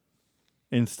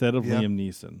instead of Liam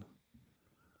Neeson.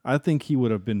 I think he would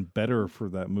have been better for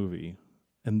that movie.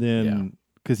 And then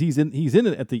because he's in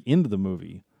it at the end of the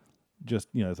movie,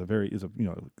 just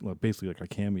basically like a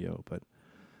cameo. But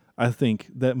I think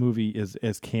that movie is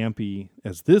as campy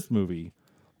as this movie,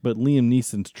 but Liam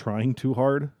Neeson's trying too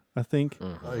hard, I think.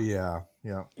 Yeah.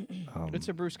 It's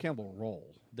a Bruce Campbell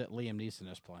role that Liam Neeson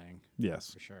is playing.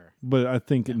 Yes. For sure. But I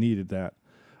think it needed that.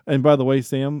 And by the way,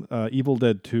 Sam, Evil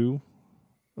Dead 2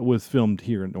 was filmed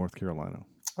here in North Carolina.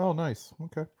 Oh, nice.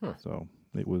 Okay. So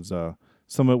it was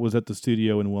some of it was at the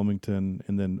studio in Wilmington,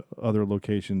 and then other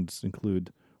locations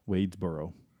include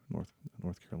Wadesboro,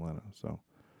 North Carolina. So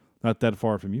not that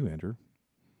far from you, Andrew.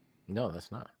 No,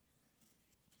 that's not.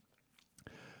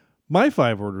 My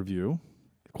 5-word review,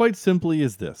 quite simply,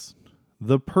 is this: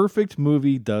 the perfect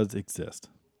movie does exist.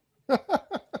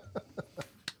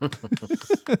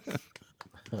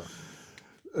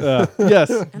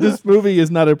 Yes, this movie is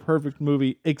not a perfect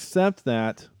movie, except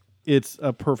that it's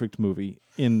a perfect movie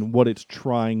in what it's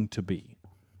trying to be,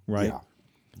 right?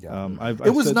 Yeah. I've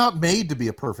It was said- not made to be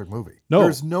a perfect movie. No.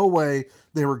 There's no way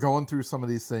they were going through some of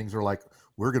these things or like,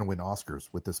 we're going to win Oscars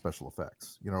with this special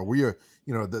effects.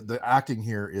 The acting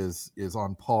here is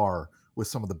on par with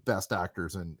some of the best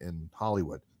actors in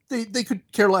Hollywood. They could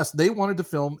care less. They wanted to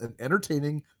film an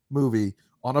entertaining movie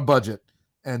on a budget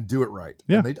and do it right.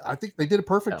 Yeah. And I think they did a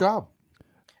perfect job.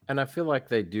 And I feel like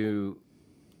they do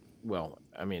well.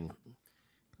 I mean,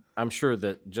 I'm sure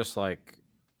that just like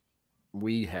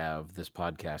we have this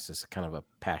podcast is kind of a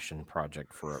passion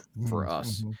project for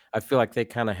us. I feel like they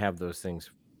kind of have those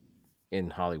things in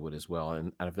Hollywood as well.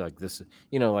 And I feel like this,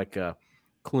 like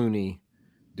Clooney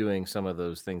doing some of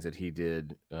those things that he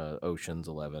did, Ocean's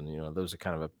 11, those are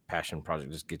kind of a passion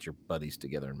project. Just get your buddies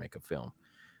together and make a film.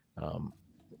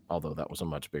 Although that was a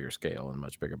much bigger scale and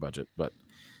much bigger budget, but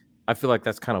I feel like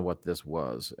that's kind of what this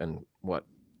was and what,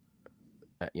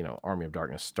 Army of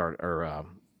Darkness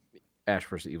Ash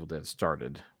vs. Evil Dead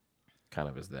started kind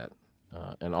of as that.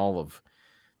 And all of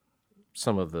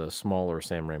some of the smaller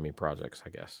Sam Raimi projects, I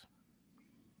guess.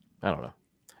 I don't know.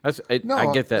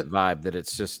 I get that vibe that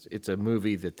it's a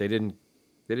movie that they didn't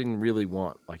really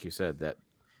want, like you said, that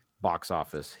box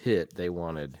office hit. They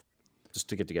wanted just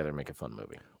to get together and make a fun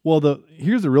movie. Well,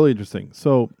 here's the really interesting.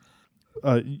 So,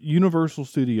 Universal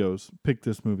Studios picked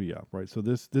this movie up, right? So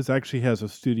this actually has a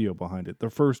studio behind it. The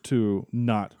first two,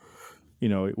 not,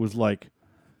 it was like,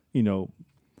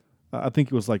 I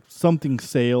think it was like something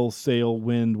Sail,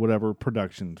 Wind, whatever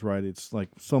Productions, right? It's like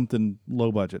something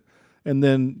low budget. And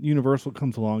then Universal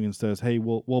comes along and says, "Hey,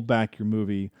 we'll back your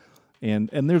movie,"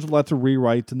 and there's lots of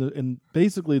rewrites, and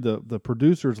basically the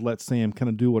producers let Sam kind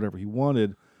of do whatever he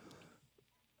wanted.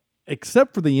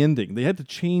 except for the ending. They had to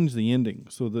change the ending.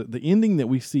 So the ending that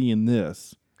we see in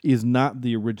this is not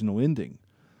the original ending.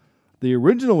 The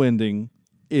original ending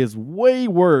is way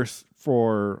worse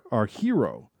for our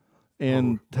hero.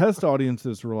 And test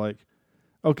audiences were like,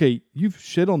 okay, you've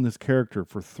shit on this character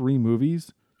for 3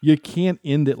 movies. You can't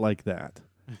end it like that.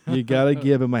 You got to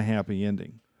give him a happy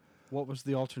ending. What was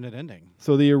the alternate ending?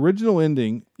 So the original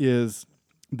ending is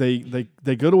they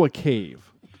go to a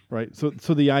cave, right? So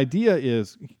the idea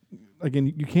is,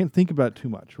 again, you can't think about it too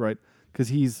much, right? Because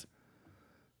he's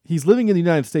living in the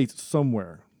United States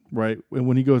somewhere, right? And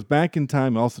when he goes back in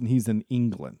time, all of a sudden he's in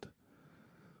England.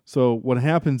 So what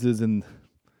happens is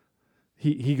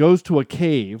he goes to a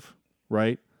cave,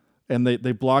 right? And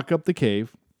they block up the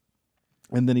cave,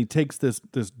 and then he takes this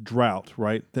drought,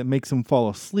 right, that makes him fall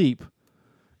asleep,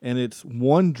 and it's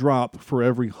 1 drop for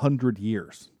every 100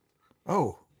 years.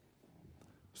 Oh.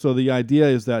 So the idea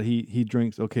is that he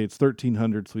drinks. Okay, it's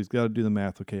 1300, so he's got to do the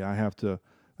math. Okay, I have to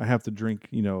drink.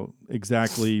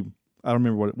 Exactly. I don't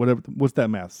remember what's that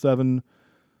math? 7,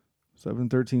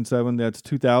 13, 7. That's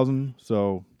 2000.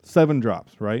 So 7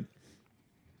 drops, right?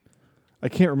 I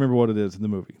can't remember what it is in the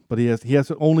movie, but he has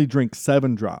to only drink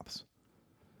 7 drops,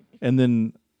 and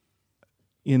then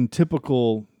in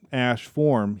typical Ash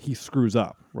form, he screws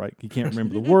up. Right? He can't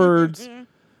remember the words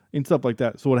and stuff like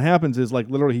that. So what happens is, like,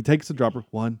 literally he takes the dropper,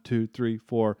 1, 2, 3,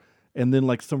 4, and then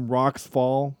like some rocks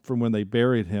fall from when they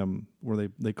buried him, where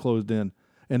they closed in,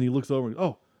 and he looks over and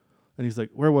and he's like,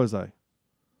 where was I?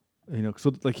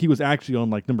 So like he was actually on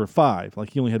like number 5, like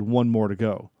he only had 1 more to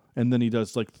go, and then he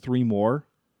does like 3 more,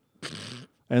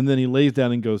 and then he lays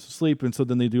down and goes to sleep. And so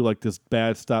then they do like this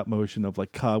bad stop motion of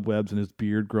like cobwebs and his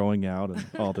beard growing out and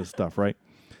all this stuff, right?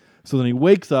 So then he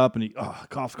wakes up and he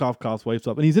coughs, wakes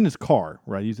up, and he's in his car,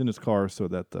 right? He's in his car so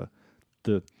that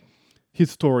the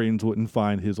historians wouldn't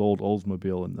find his old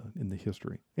Oldsmobile in the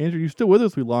history. Andrew, you still with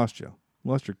us? We lost you.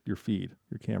 We lost your feed,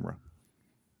 your camera.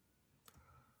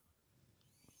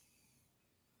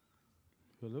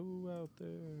 Hello out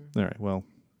there. All right. Well,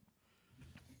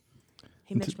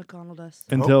 Hey, Mitch McConnell does.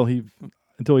 until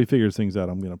he figures things out,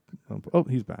 I'm gonna. Oh,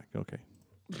 he's back. Okay.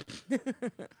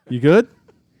 You good?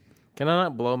 Can I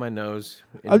not blow my nose?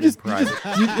 I'm just.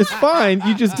 It's fine.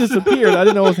 You just disappeared. I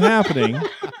didn't know what was happening.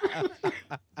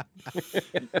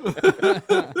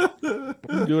 You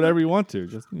can do whatever you want to.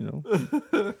 Just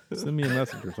send me a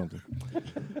message or something.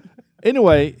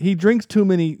 Anyway, he drinks too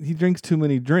many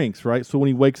drinks, right? So when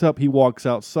he wakes up, he walks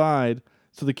outside.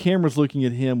 So the camera's looking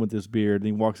at him with his beard, and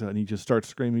he walks out and he just starts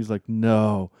screaming. He's like,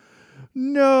 "No,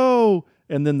 no!"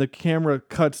 And then the camera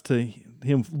cuts to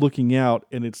him looking out,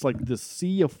 and it's like this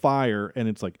sea of fire, and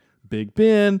it's like Big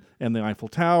Ben and the Eiffel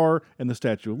Tower and the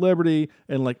Statue of Liberty,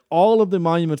 and like all of the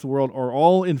monuments of the world are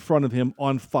all in front of him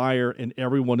on fire, and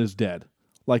everyone is dead.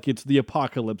 Like it's the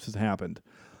apocalypse has happened.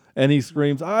 And he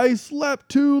screams, "I slept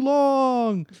too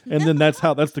long." And then that's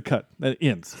the cut. That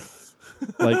ends.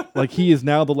 Like he is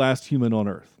now the last human on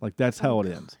Earth. Like that's how it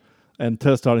ends. And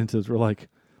test audiences were like,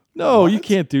 "No, you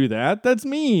can't do that. That's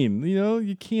mean.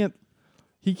 You can't."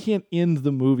 He can't end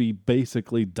the movie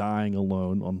basically dying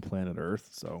alone on planet Earth.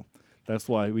 So that's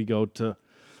why we go to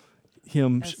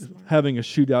him having a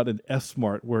shootout in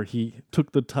S-Mart, where he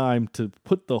took the time to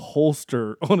put the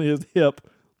holster on his hip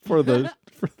for the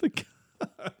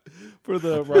for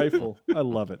the rifle. I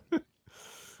love it.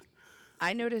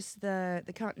 I noticed the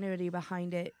continuity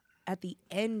behind it at the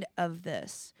end of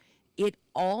this. It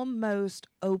almost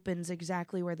opens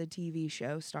exactly where the TV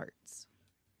show starts.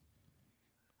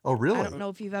 Oh, really? I don't know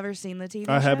if you've ever seen the TV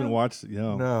show. I haven't watched it.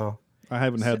 Yeah. No. I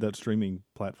haven't had that streaming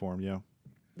platform. Yeah.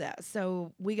 Yeah,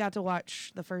 so we got to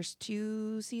watch the first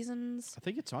 2 seasons. I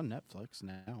think it's on Netflix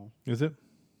now. Is it?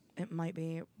 It might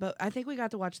be, but I think we got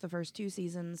to watch the first 2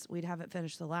 seasons. We'd haven't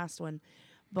finished the last one,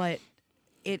 but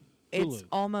it's Hulu.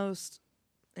 almost.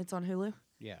 It's on Hulu.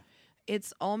 Yeah.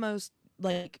 It's almost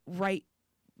like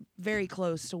very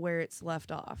close to where it's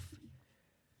left off.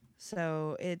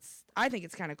 So I think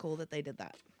it's kind of cool that they did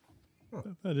that.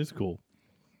 That is cool.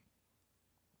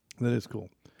 That is cool.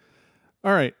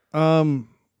 All right.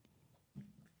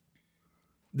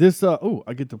 This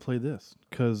I get to play this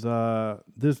because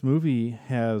this movie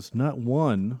has not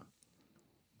 1,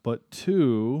 but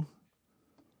 2.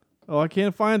 Oh, I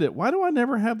can't find it. Why do I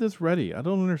never have this ready? I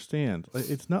don't understand.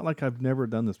 It's not like I've never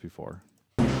done this before.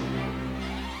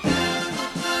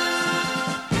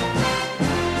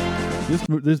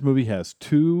 This movie has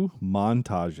 2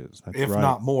 montages. That's If right.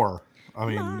 not more. I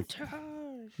mean,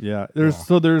 Montage. Yeah,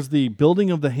 there's the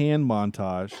building of the hand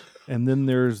montage, and then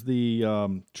there's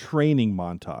the training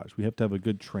montage. We have to have a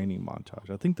good training montage.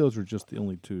 I think those are just the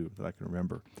only 2 that I can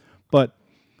remember. But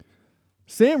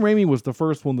Sam Raimi was the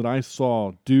first one that I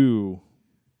saw do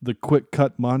the quick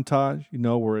cut montage,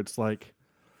 where it's like,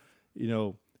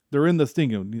 they're in this thing,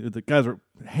 the guys are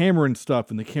hammering stuff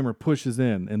and the camera pushes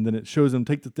in and then it shows them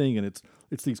take the thing and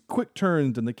it's these quick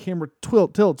turns and the camera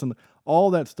tilts and all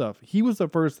that stuff. He was the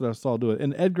first that I saw do it.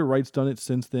 And Edgar Wright's done it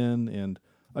since then and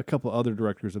a couple other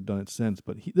directors have done it since,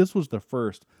 but this was the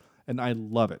first and I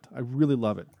love it. I really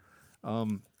love it.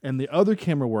 And the other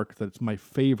camera work that's my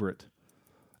favorite,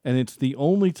 and it's the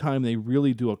only time they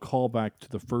really do a callback to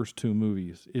the first two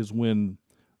movies, is when,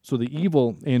 so the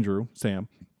evil Andrew, Sam,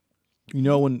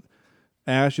 when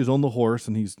Ash is on the horse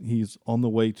and he's on the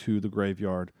way to the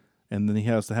graveyard, and then he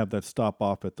has to have that stop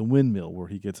off at the windmill where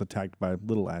he gets attacked by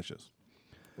little Ashes.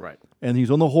 Right. And he's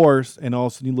on the horse, and all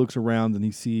of a sudden he looks around and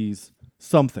he sees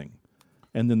something.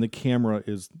 And then the camera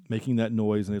is making that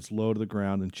noise, and it's low to the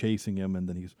ground and chasing him, and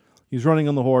then he's running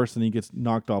on the horse, and he gets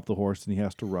knocked off the horse, and he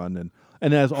has to run.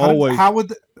 And as always,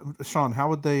 Sean? How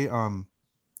would they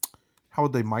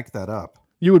mic that up?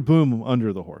 You would boom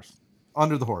under the horse.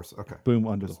 Under the horse, okay. Boom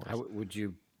under the horse. How would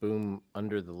you boom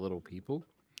under the little people?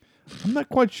 I'm not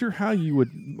quite sure how you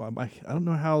would. I don't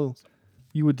know how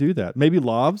you would do that. Maybe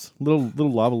lavs, little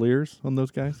lavaliers on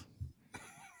those guys.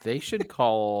 They should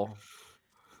call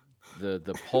the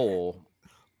pole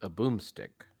a boomstick.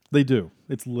 They do.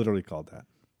 It's literally called that.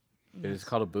 It is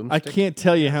called a boomstick? I can't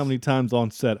tell you how many times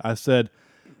on set I said,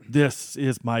 "This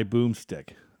is my boomstick."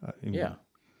 Yeah.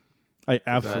 I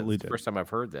absolutely did. The first time I've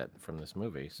heard that from this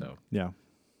movie, so. Yeah.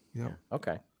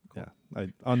 Okay. Cool. Yeah.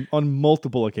 On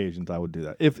multiple occasions I would do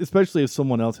that. Especially if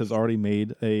someone else has already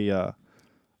made an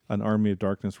Army of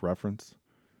Darkness reference,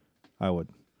 I would.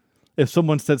 If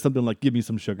someone said something like "Give me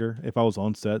some sugar," if I was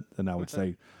on set, then I would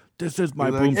say, "This is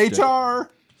my boomstick." HR.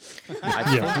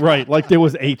 Yeah, right. Like there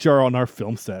was HR on our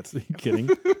film sets. Are you kidding?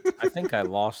 I think I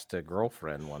lost a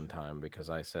girlfriend one time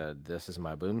because I said, "This is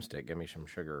my boomstick. Give me some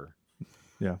sugar."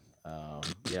 Yeah.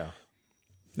 Yeah.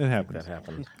 It happens. That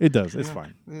happened. It does. It's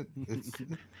fine. It's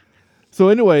So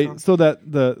anyway, so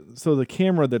the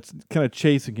camera that's kind of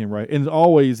chasing him, right? And it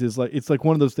always is like, it's like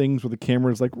one of those things where the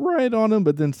camera is like right on him,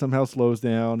 but then somehow slows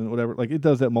down and whatever. Like it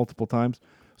does that multiple times.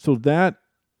 So that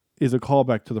is a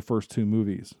callback to the first two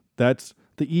movies. That's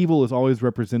the evil is always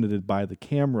represented by the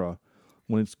camera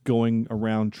when it's going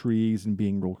around trees and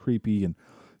being real creepy and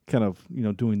kind of,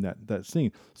 doing that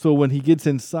scene. So when he gets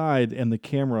inside and the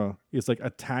camera is like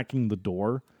attacking the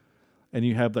door and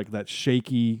you have like that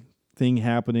shaky thing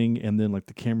happening and then like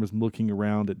the camera's looking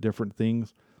around at different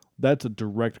things, that's a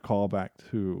direct callback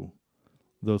to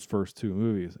those first two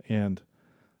movies. And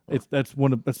that's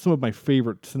some of my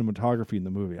favorite cinematography in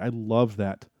the movie. I love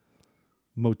that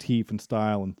motif and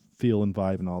style and feel and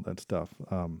vibe and all that stuff.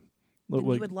 And you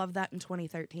would love that in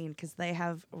 2013 because they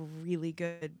have really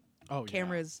good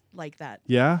cameras like that.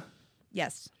 Yeah?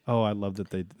 Yes. Oh, I love that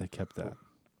they kept that.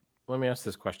 Let me ask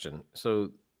this question. So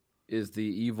is the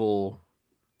evil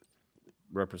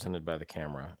represented by the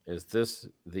camera, is this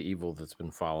the evil that's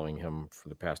been following him for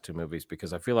the past two movies?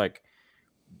 Because I feel like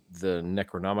the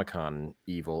Necronomicon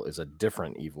evil is a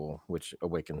different evil, which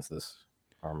awakens this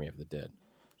Army of the Dead.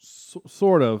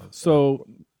 Sort of. So,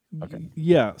 okay.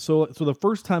 Yeah. So the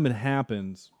first time it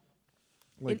happens,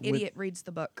 like an idiot reads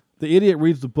the book. The idiot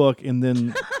reads the book, and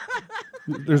then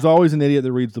there's always an idiot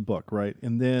that reads the book, right?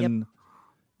 And then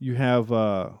you have,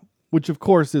 which of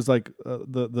course is like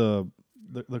the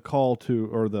call to,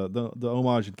 or the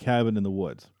homage in Cabin in the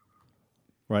Woods,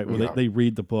 right? Where they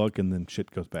read the book and then shit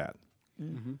goes bad.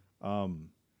 Mm-hmm.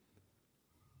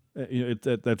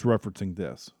 That's referencing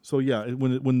this. So yeah,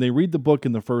 when they read the book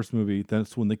in the first movie,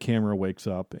 that's when the camera wakes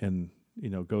up and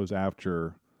goes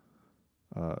after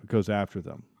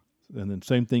them. And then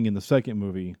same thing in the second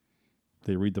movie,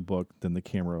 they read the book, then the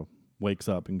camera wakes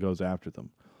up and goes after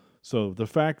them. So the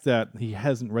fact that he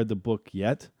hasn't read the book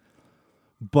yet,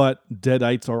 but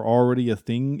Deadites are already a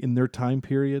thing in their time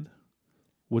period,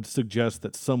 would suggest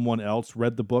that someone else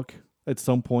read the book at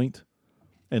some point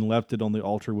and left it on the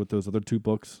altar with those other two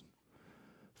books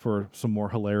for some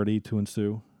more hilarity to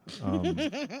ensue.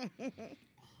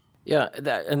 Yeah,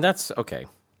 that's okay.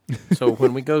 So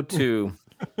when we go to,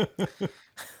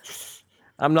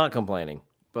 I'm not complaining,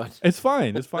 but it's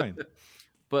fine. It's fine.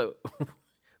 But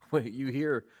when you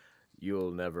hear,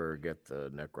 you'll never get the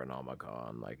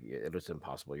Necronomicon, like it's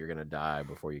impossible. You're gonna die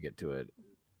before you get to it.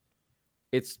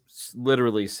 It's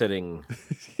literally sitting.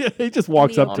 Yeah, he just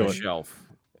walks up to on a it. Shelf.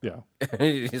 Yeah,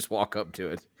 you just walk up to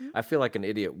it. I feel like an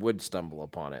idiot would stumble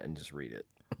upon it and just read it.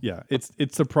 Yeah, it's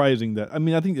surprising that. I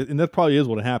mean, I think, and that probably is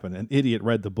what happened. An idiot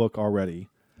read the book already,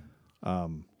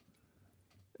 and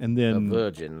then a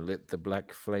virgin lit the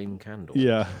black flame candle.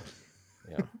 Yeah.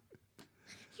 Yeah.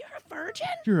 You're a virgin?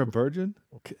 You're a virgin?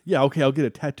 Okay. Yeah, okay, I'll get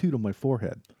it tattooed on my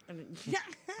forehead. Yeah.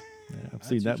 Yeah, I've That's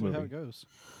seen that usually movie. How it goes.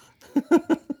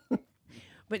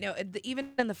 But no, even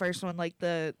in the first one, like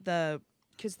the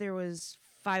because there was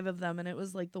 5 of them, and it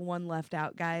was like the one left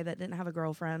out guy that didn't have a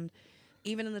girlfriend.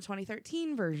 Even in the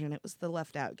 2013 version, it was the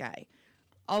left out guy.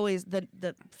 Always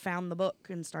that found the book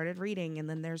and started reading, and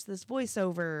then there's this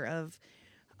voiceover of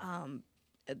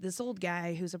this old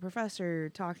guy who's a professor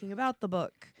talking about the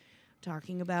book,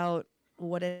 talking about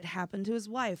what had happened to his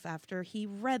wife after he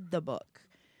read the book.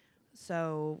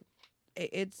 So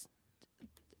it's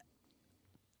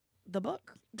the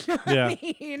book. Yeah.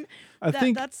 I mean, I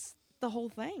think that's the whole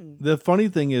thing. the funny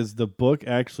thing is the book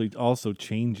actually also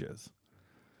changes.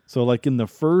 So like in the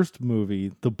first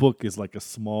movie, the book is like a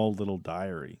small little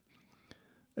diary.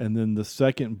 And then the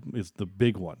second is the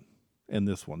big one. And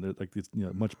this one, they're like, it's,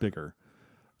 much bigger.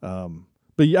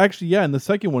 But actually, in the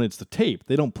second one, it's the tape.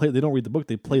 They don't read the book.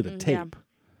 They play the tape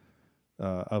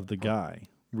of the guy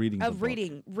reading the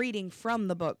book. reading from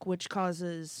the book, which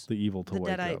causes The evil to the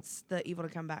wake up. Deadites, the evil to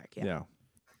come back. Yeah.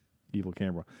 Evil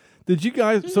camera. Did you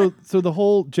guys? So the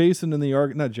whole Jason and the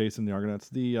not Jason and the Argonauts,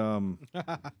 the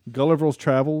Gulliver's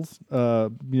Travels, bit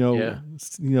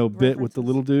with the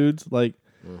little dudes. Like,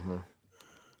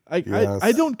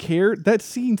 I don't care. That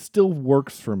scene still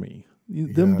works for me.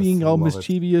 Them being all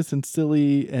mischievous and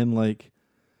silly, and like,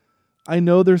 I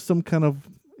know there's some kind of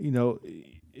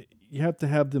you have to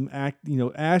have them act.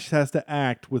 Ash has to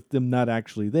act with them not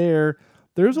actually there.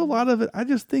 There's a lot of it. I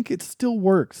just think it still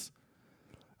works.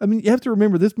 I mean, you have to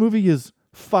remember, this movie is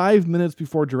 5 minutes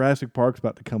before Jurassic Park's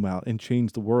about to come out and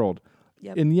change the world.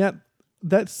 Yep. And yet,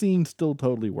 that scene still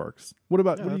totally works. What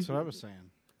about... That's what I was saying.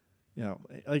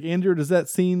 Like, Andrew, does that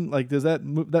scene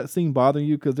bother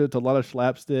you? Because there's a lot of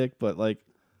slapstick, but, like,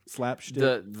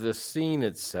 slapstick? The scene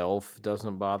itself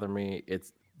doesn't bother me.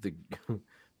 It's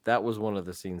that was one of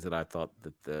the scenes that I thought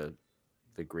that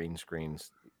the green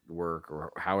screens work,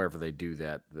 or however they do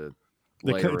that,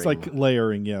 It's like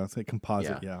layering, it's like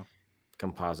composite,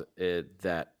 composite.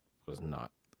 That was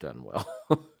not done well.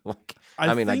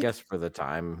 I guess for the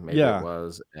time, maybe it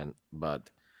was, but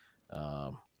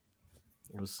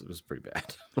it was pretty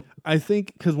bad. I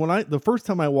think because the first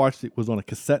time I watched it was on a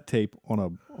cassette tape on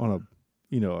a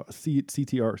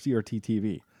CRT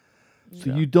TV,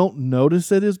 so you don't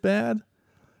notice it as bad.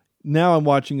 Now I'm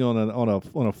watching on a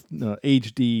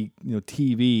HD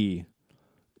TV.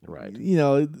 Right.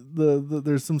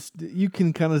 There's some you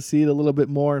can kind of see it a little bit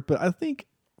more, but I think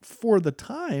for the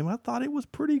time I thought it was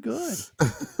pretty good.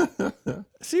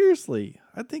 Seriously,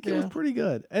 I think it was pretty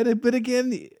good. But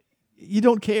again, you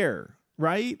don't care,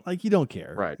 right? Like, you don't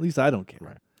care, right? At least I don't care,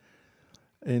 right?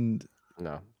 And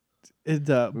no,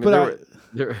 there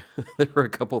were a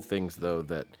couple things though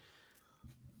that,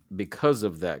 because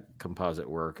of that composite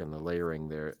work and the layering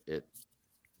there,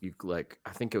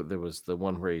 I think there was the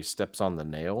one where he steps on the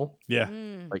nail. Yeah.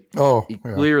 He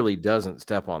clearly doesn't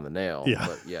step on the nail,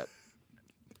 but yet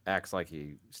acts like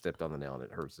he stepped on the nail and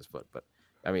it hurts his foot. But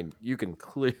I mean, you can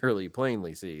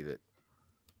plainly see that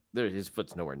his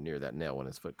foot's nowhere near that nail when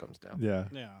his foot comes down. Yeah.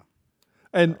 Yeah.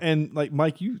 And like,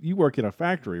 Mike, you work in a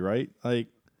factory, right? Like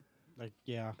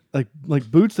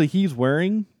boots that he's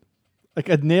wearing, like,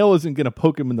 a nail isn't going to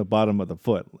poke him in the bottom of the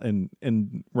foot,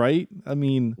 and right? I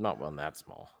mean, not one that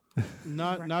small.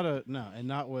 Not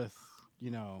with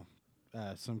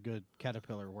some good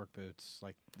Caterpillar work boots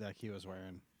like he was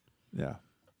wearing. Yeah,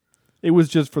 it was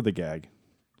just for the gag.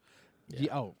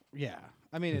 Yeah.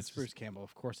 I mean, it's Bruce Campbell.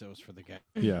 Of course, it was for the gag.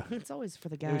 Yeah, it's always for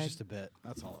the gag. It was just a bit.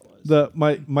 That's all it was.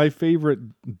 My favorite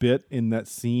bit in that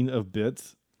scene of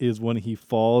bits is when he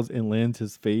falls and lands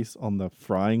his face on the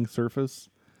frying surface.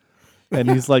 And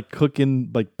he's like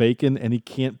cooking like bacon, and he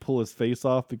can't pull his face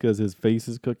off because his face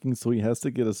is cooking, so he has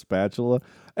to get a spatula.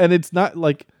 And it's not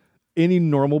like any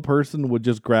normal person would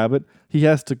just grab it. He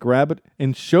has to grab it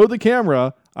and show the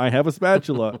camera, I have a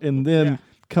spatula, and then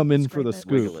come in for the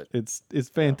scoop. It's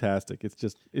fantastic.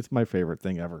 It's my favorite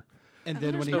thing ever. And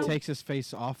then when he takes his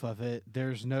face off of it,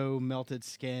 there's no melted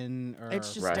skin or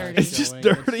it's just dirty. It's just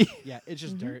dirty. It's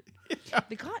just dirt.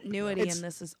 The continuity in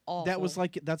this is awful.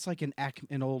 That's like an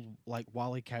old like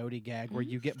Wall E. Coyote gag where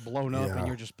you get blown up and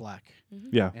you're just black.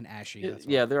 Yeah. And ashy.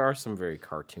 There are some very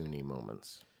cartoony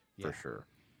moments for sure.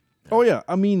 Oh yeah,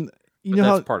 I mean, that's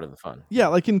how part of the fun. Yeah,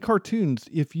 like in cartoons,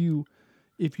 if you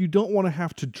don't want to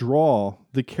have to draw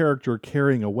the character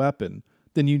carrying a weapon,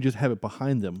 then you just have it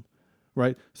behind them.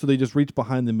 Right? So they just reach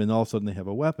behind them and all of a sudden they have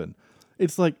a weapon.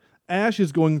 It's like Ash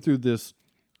is going through this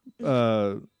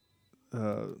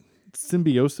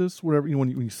symbiosis, whatever, when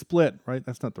you split, right?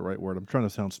 That's not the right word. I'm trying to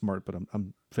sound smart, but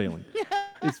I'm failing.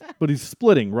 But he's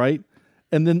splitting, right?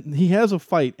 And then he has a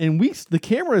fight, and the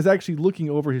camera is actually looking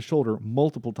over his shoulder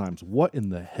multiple times. What in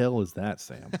the hell is that,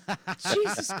 Sam?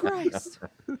 Jesus Christ.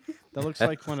 That looks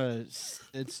like one of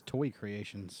its toy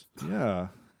creations. Yeah,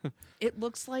 It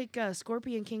looks like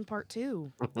Scorpion King Part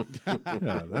 2.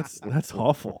 yeah, that's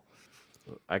awful.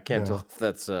 I can't tell if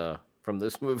that's from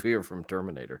this movie or from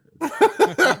Terminator.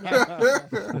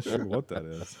 Not sure what that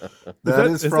is.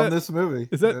 Is is from that- this movie.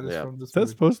 Is that, Yeah. from this is that movie.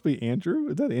 supposed to be Andrew?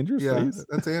 Is that Andrew's Yeah, face?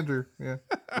 that's Andrew. Yeah.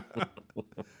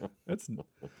 That's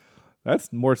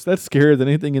scarier than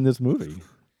anything in this movie.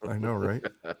 I know, right?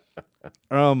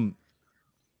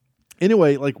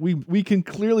 Anyway, like we can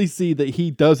clearly see that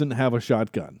he doesn't have a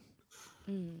shotgun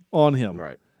on him.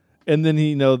 Right. And then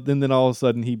then all of a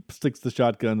sudden he sticks the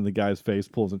shotgun in the guy's face,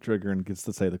 pulls the trigger, and gets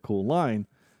to say the cool line.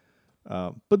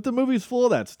 But the movie's full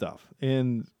of that stuff,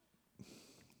 and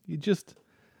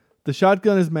the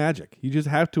shotgun is magic. You just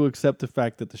have to accept the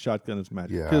fact that the shotgun is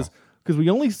magic, Yeah. because we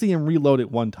only see him reload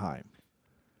it one time,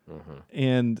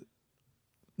 and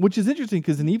which is interesting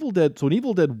because in Evil Dead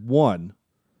 1,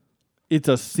 it's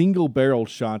a single barrel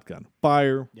shotgun,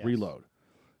 fire, Yes. reload.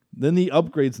 Then the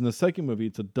upgrades in the second movie,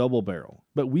 it's a double barrel.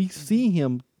 But we see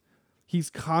him, he's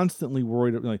constantly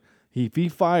worried. Like if he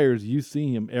fires, you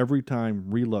see him every time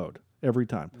reload. Every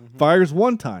time. Fires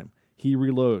one time, he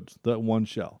reloads that one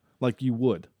shell like you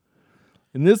would.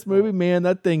 In this movie, man,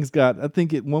 that thing's got, I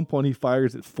think at one point he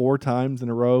fires it 4 times in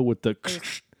a row with the,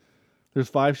 there's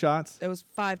 5 shots. It was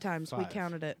 5 times. We 5.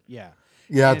 counted it. Yeah.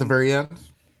 Yeah, at the And- very end.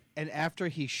 And after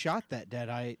he shot that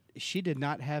Deadite, she did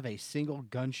not have a single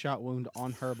gunshot wound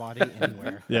on her body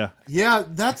anywhere. Yeah. Yeah,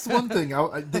 that's one thing.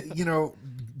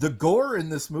 The gore in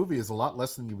this movie is a lot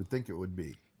less than you would think it would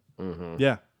be.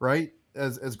 Yeah. Right?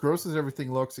 As gross as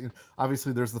everything looks,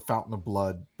 obviously there's the fountain of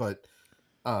blood, but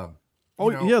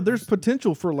There's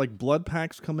potential for like blood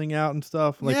packs coming out and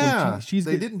stuff. Like yeah, when she's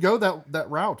they didn't go that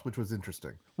route, which was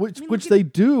interesting. which I mean, which look they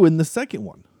do in the second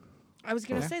one. I was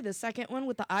going to say the second one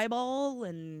with the eyeball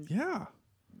and Yeah.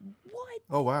 what?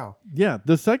 Oh wow. Yeah,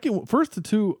 the first the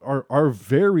 2 are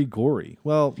very gory.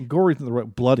 Well, gory isn't the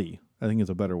right, bloody, I think is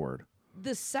a better word.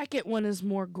 The second one is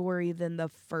more gory than the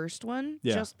first one,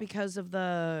 Yeah. just because of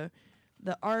the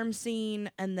arm scene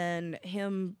and then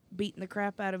him beating the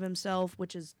crap out of himself,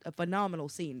 which is a phenomenal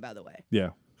scene, by the way. Yeah.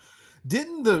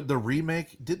 Didn't the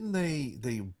remake? Didn't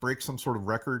they break some sort of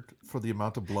record for the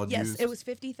amount of blood Yes, used? it was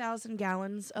 50,000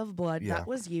 gallons of blood Yeah. that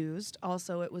was used.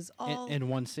 Also, it was all In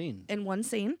one scene. in one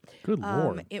scene. Good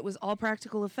lord. It was all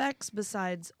practical effects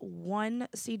besides one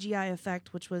CGI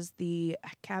effect, which was the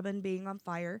cabin being on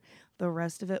fire. The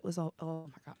rest of it was all, oh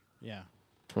my God. Yeah.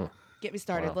 Get me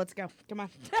started. Wow. Let's go. Come on.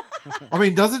 I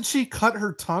mean, doesn't she cut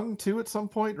her tongue too at some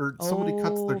point, or somebody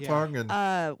cuts their Oh, yeah. tongue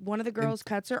and? One of the girls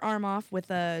cuts her arm off with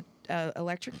a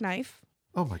electric knife.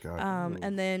 Oh my god.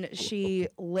 And then she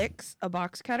licks a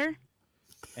box cutter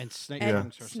And snake and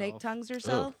tongues herself. snake tongues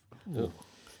herself.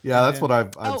 Yeah, that's what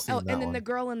I've Oh, seen. that and then one. the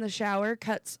girl in the shower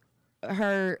cuts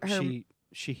her.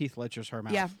 She Heath Ledger's her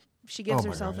mouth. Yeah, she gives Oh my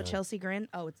herself a God. Chelsea grin.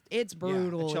 Oh, it's a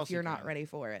brutal if Chelsea you're not grin. ready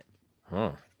for it.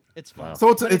 Huh. It's fun.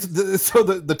 So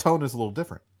the tone is a little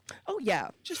different. Oh yeah,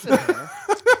 Just a hair.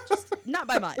 not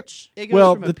by much. It goes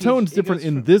Well, from a the PG tone's it different goes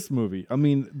in from- this movie. I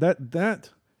mean, that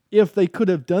if they could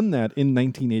have done that in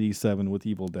 1987 with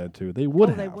Evil Dead 2, they would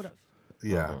Oh, have. they would have.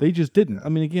 Yeah. They just didn't. I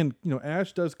mean, again,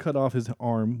 Ash does cut off his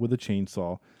arm with a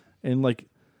chainsaw, and like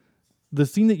the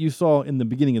scene that you saw in the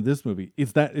beginning of this movie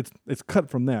is that it's cut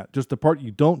from that. Just the part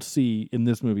you don't see in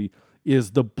this movie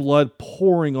is the blood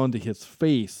pouring onto his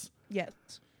face Yes.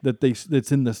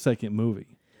 that's in the second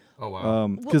movie. Oh wow.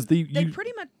 Because they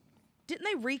pretty much didn't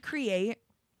they recreate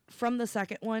from the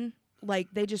second one? Like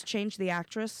they just changed the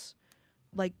actress,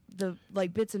 like the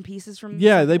bits and pieces from. the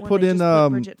Yeah, second they one. put in,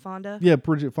 just Bridget Fonda. Yeah,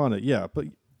 Bridget Fonda. Yeah, but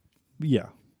yeah,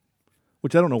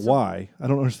 which I don't know why. I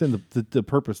don't understand the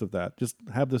purpose of that. Just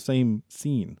have the same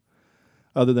scene.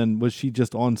 Other than was she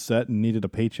just on set and needed a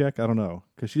paycheck? I don't know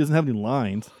because she doesn't have any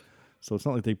lines, so it's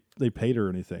not like they paid her or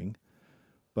anything.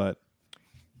 But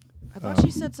I thought she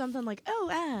said something like, "Oh,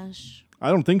 Ash." I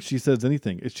don't think she says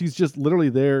anything. She's just literally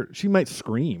there. She might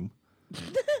scream.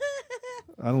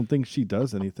 I don't think she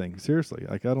does anything. Seriously,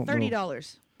 like I don't know.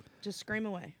 $30. Just scream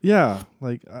away. Yeah,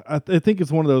 like I think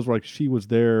it's one of those where, like she was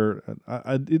there.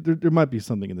 There might be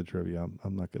something in the trivia.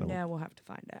 I'm not gonna. Yeah, we'll have to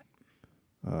find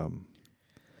out.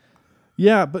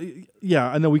 Yeah, but yeah,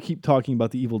 I know we keep talking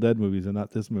about the Evil Dead movies and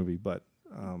not this movie, but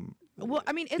Well,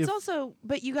 I mean, it's if- also,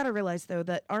 but you got to realize though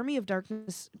that Army of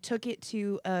Darkness took it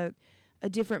to a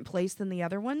different place than the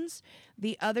other ones.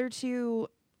 The other two,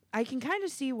 I can kind of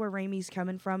see where Raimi's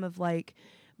coming from. Of like,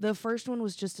 the first one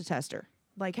was just a tester.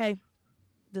 Like, hey,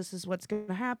 this is what's going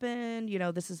to happen,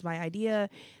 this is my idea.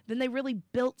 Then they really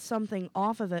built something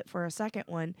off of it for a second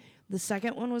one. The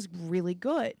second one was really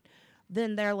good.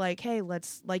 Then they're like, hey,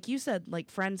 let's, like you said, like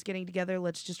friends getting together,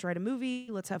 let's just write a movie,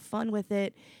 let's have fun with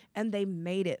it. And they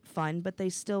made it fun, but they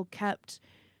still kept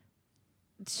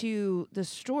to the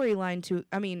storyline,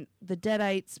 the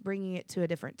Deadites, bringing it to a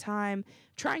different time,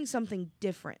 trying something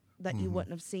different that you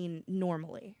wouldn't have seen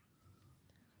normally.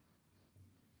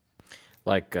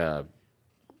 Like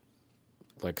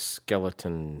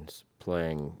skeletons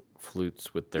playing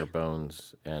flutes with their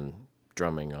bones and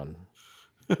drumming on.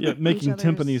 Yeah, making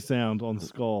other's- timpani sound on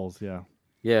skulls. Yeah.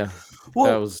 Yeah, Well-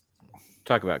 that was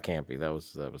talk about campy. That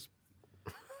was that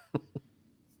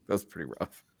was pretty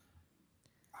rough.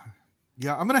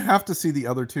 Yeah, I'm gonna have to see the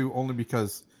other two only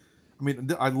because,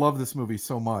 I love this movie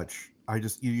so much. I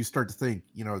just you start to think,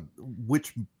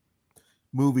 which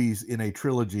movies in a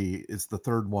trilogy is the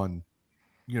third one,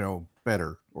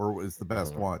 better or is the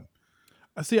best one.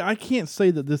 See, I can't say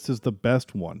that this is the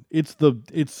best one. It's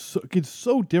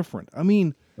so different.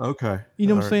 Okay, You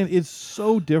know what I'm saying? It's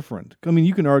so different.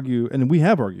 You can argue, and we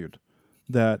have argued,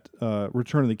 that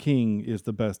Return of the King is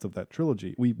the best of that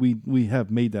trilogy. We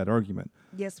have made that argument.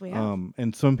 Yes, we have.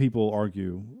 And some people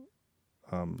argue,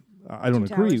 I don't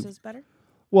Two agree. Towers is better.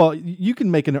 Well, you can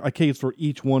make a case for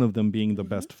each one of them being the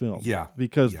best film. Yeah,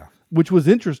 Because, yeah. which was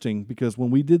interesting because when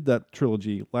we did that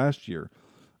trilogy last year,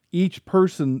 each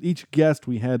guest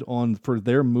we had on for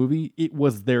their movie, it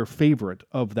was their favorite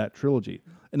of that trilogy.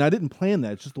 And I didn't plan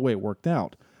that. It's just the way it worked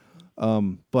out.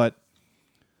 But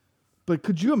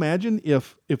could you imagine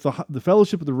if the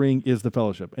Fellowship of the Ring is the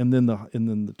Fellowship, and then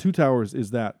the Two Towers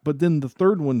is that, but then the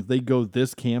third one they go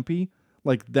this campy,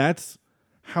 like that's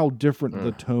how different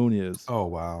the tone is. Oh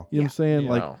wow. You know what I'm saying?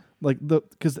 Yeah.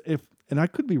 Because and I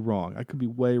could be wrong. I could be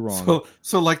way wrong.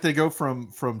 So like they go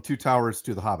from Two Towers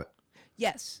to The Hobbit.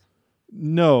 Yes.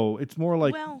 No, it's more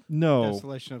like Well- no.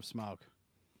 Desolation of Smaug.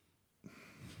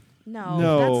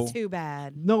 No, that's too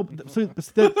bad. No,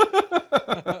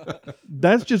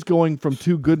 that's just going from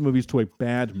two good movies to a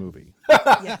bad movie.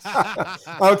 Yes.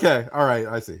 Okay, all right,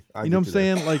 I see. You know what I'm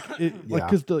saying?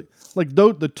 Because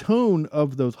the tone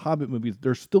of those Hobbit movies,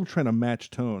 they're still trying to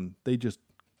match tone.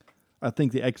 I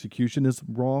think the execution is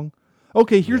wrong.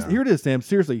 Okay, here it is, Sam.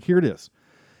 Seriously, here it is.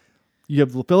 You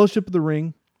have the Fellowship of the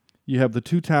Ring, you have the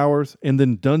Two Towers, and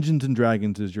then Dungeons and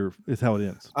Dragons is how it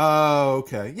ends. Oh,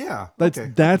 okay, yeah. That's okay, I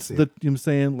can that's see the it. you know what I'm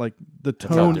saying, like the That's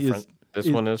how tone different is this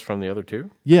one is from the other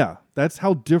two. yeah, that's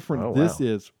how different Oh, this wow.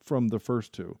 is from the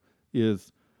first two.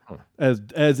 Is Huh. as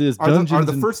is Are Dungeons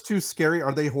the and- first two scary?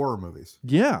 Are they horror movies?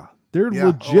 Yeah, they're Yeah. Oh,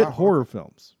 legit wow. horror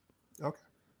films. Okay.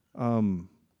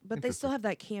 But they still have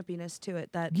that campiness to it.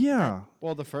 Yeah.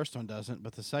 Well, the first one doesn't,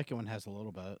 but the second one has a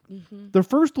little bit. The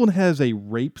first one has a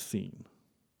rape scene.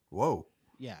 Whoa.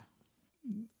 Yeah.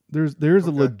 There's a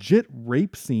Okay. legit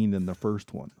rape scene in the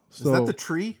first one. Is So that the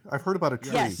tree? I've heard about a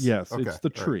tree. Yes. Okay, it's the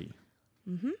all right. tree.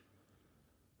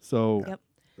 So Yep.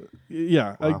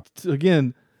 yeah, Wow.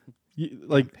 again,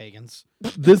 like Pagans.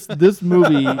 this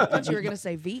movie. I thought you were gonna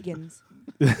say vegans.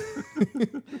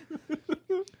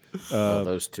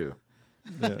 Those two.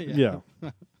 yeah.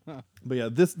 But yeah,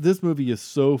 this movie is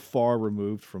so far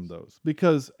removed from those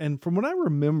because, and from what I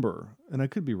remember, and I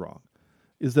could be wrong,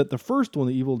 is that the first one,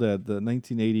 The Evil Dead, the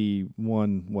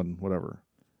 1981 one, whatever,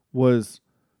 was,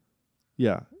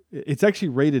 yeah, it's actually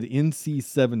rated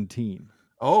NC-17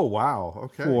 Oh wow.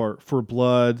 Okay. for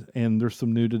blood, and there's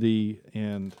some nudity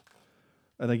and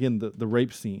again the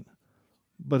rape scene.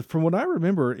 But from what I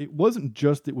remember, it wasn't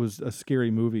just it was a scary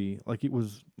movie, like it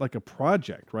was like a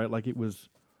project, right? Like it was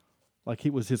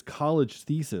his college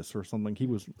thesis or something. He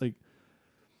was like,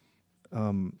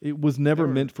 it was never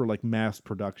Sure. meant for like mass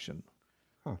production.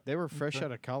 They were fresh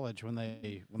out of college when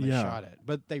they Yeah. shot it,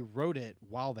 but they wrote it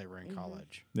while they were in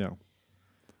college. Yeah.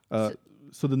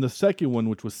 So then the second one,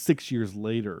 which was 6 years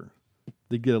later,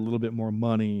 they get a little bit more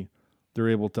money. They're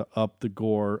able to up the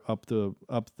gore, up the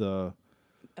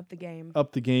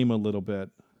game a little bit,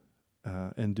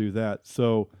 and do that.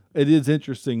 So it is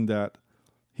interesting that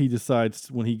he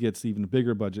decides when he gets even a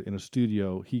bigger budget in a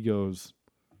studio, he goes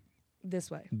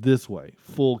This way. this way,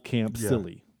 full camp Yeah.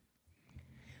 silly.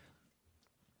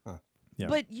 Yeah.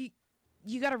 But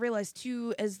you got to realize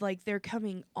too, as like they're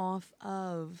coming off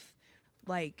of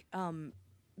like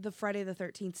the Friday the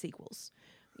 13th sequels.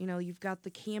 You know, you've got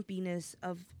the campiness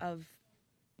of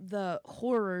the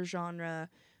horror genre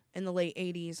in the late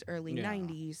 80s, early Yeah.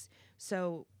 90s.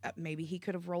 So maybe he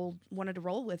could have wanted to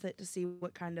roll with it to see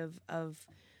what kind of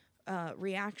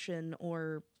reaction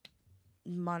or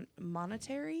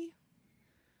monetary.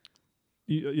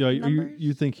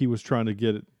 You think he was trying to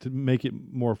get it to make it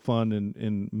more fun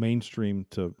and mainstream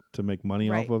to make money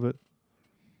Right. off of it?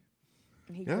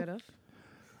 He Yeah. could have.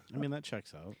 I mean, that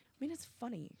checks out. I mean, it's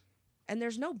funny, and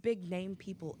there's no big name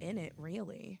people in it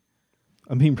really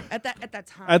I mean, at that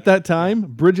time. at that time,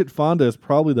 Bridget Fonda is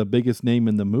probably the biggest name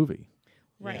in the movie.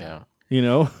 right? Yeah. You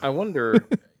know, I wonder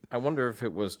if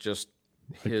it was just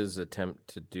his attempt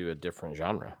to do a different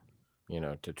genre,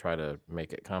 to try to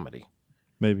make it comedy.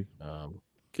 maybe.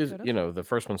 Because, the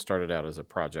first one started out as a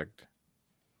project.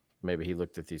 Maybe he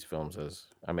looked at these films as,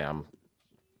 I'm,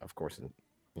 of course,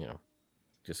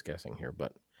 just guessing here,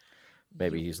 but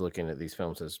maybe he's looking at these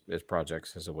films as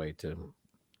projects as a way to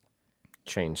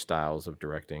change styles of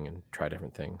directing and try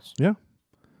different things. Yeah.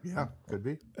 Yeah, could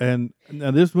be. And now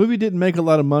this movie didn't make a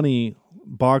lot of money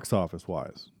box office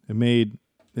wise. It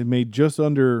made just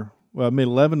under, well, it made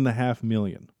 $11.5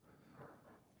 million.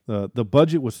 The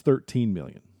budget was $13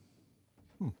 million.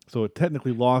 So it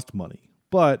technically lost money.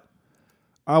 But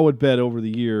I would bet over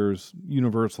the years,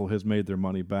 Universal has made their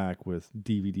money back with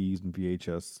DVDs and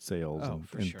VHS sales Oh, and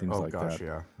for and sure. things Oh like gosh, that.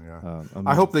 yeah. I mean,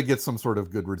 I hope they get some sort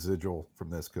of good residual from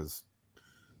this because,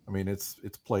 I mean, it's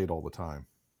played all the time.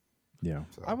 Yeah.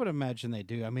 So. I would imagine they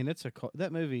do. I mean,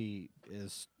 that movie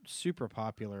is super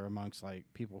popular amongst like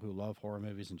people who love horror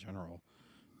movies in general.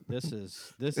 This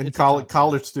is and it's a college top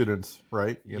college students,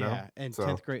 right? You know, yeah, and So,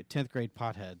 10th grade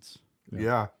potheads.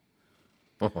 yeah.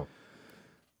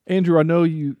 Andrew, I know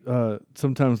you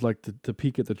sometimes like to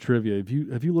peek at the trivia.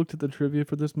 Have you looked at the trivia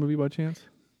for this movie by chance?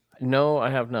 No, I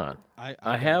have not. I I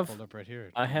got it have- pulled up right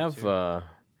here. I Me have too.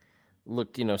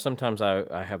 looked, sometimes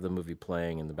I have the movie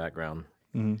playing in the background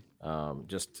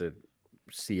just to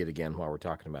see it again while we're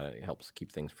talking about it. It helps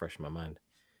keep things fresh in my mind.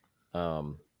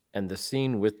 And the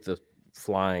scene with the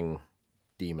flying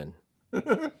demon,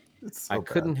 It's so I bad.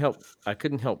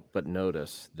 couldn't help but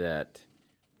notice that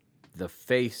the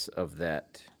face of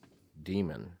that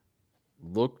demon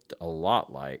looked a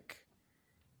lot like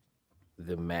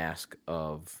the mask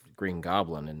of Green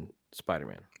Goblin in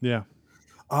Spider-Man. Yeah.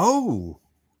 Oh,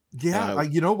 yeah. Uh,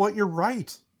 You know what? You're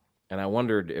right. And I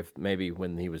wondered if maybe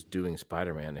when he was doing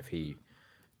Spider-Man, if he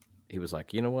was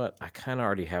like, you know what, I kind of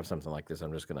already have something like this.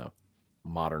 I'm just gonna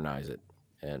modernize it,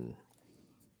 and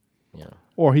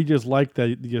Or he just liked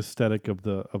the aesthetic of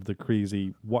the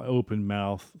crazy open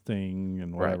mouth thing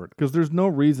and Right. whatever. Because there's no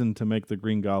reason to make the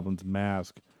Green Goblin's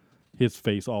mask, his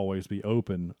face always be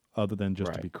open, other than just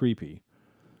to Right. be creepy.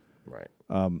 right.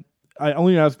 I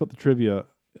only asked about the trivia.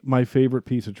 My favorite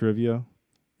piece of trivia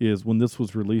is when this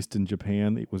was released in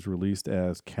Japan, it was released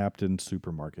as Captain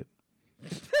Supermarket.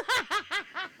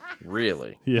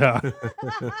 Really, Yeah.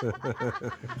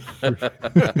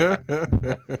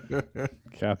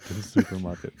 Captain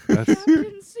Supermarket.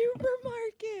 Captain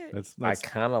Supermarket. That's I that's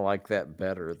kind of like that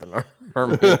better than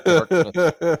Army of Darkness.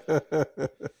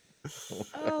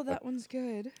 Oh, that one's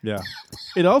good. yeah.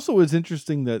 It also is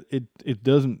interesting that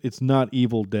it's not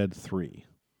Evil Dead 3.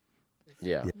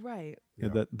 Yeah, Right.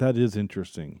 Yeah, that is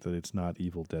interesting that it's not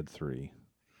Evil Dead 3.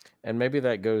 and maybe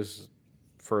that goes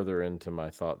further into my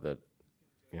thought that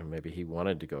maybe he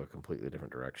wanted to go a completely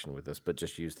different direction with this, but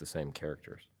just use the same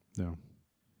characters. No.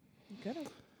 Good.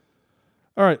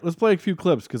 All right, let's play a few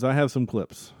clips because I have some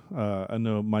clips. I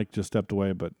know Mike just stepped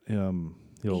away, but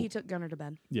he'll. He took Gunner to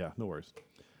bed. Yeah, no worries.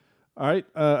 All right.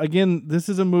 Again, this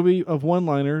is a movie of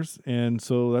one-liners, and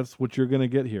so that's what you're going to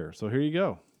get here. So here you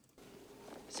go.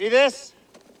 See this?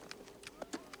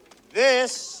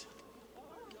 This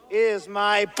is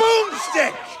my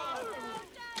boomstick.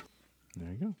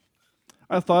 There you go.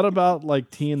 I thought about like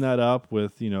teeing that up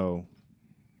with,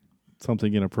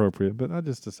 something inappropriate, but I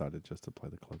just decided just to play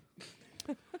the clip.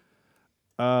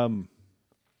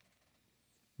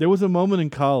 There was a moment in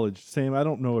college, Sam, I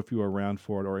don't know if you were around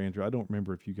for it, or Andrew, I don't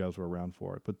remember if you guys were around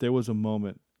for it, but there was a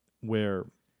moment where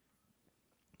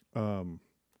a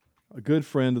good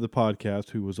friend of the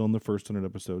podcast who was on the first 100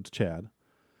 episodes, Chad,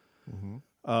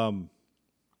 I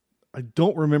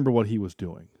don't remember what he was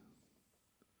doing.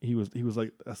 He was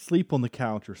like asleep on the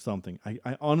couch or something.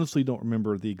 I honestly don't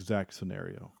remember the exact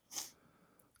scenario.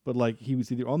 But like he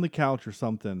was either on the couch or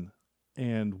something,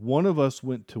 and one of us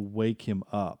went to wake him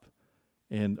up.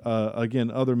 And again,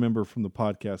 other member from the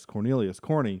podcast, Cornelius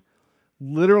Corny,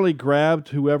 literally grabbed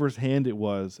whoever's hand it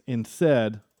was and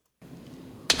said,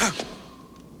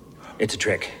 It's a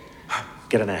trick.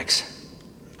 Get an axe.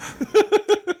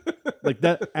 like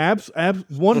that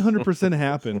 100%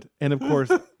 happened. And of course,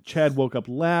 Chad woke up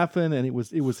laughing, and it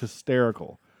was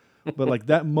hysterical. But like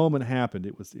that moment happened,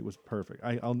 it was perfect.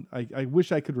 I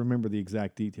wish I could remember the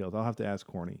exact details. I'll have to ask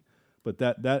Corny, but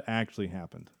that actually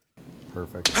happened.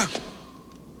 Perfect.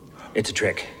 It's a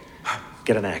trick.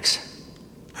 Get an axe.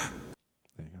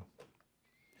 There you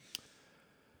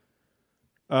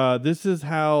go. This is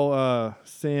how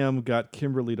Sam got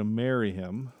Kimberly to marry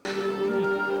him.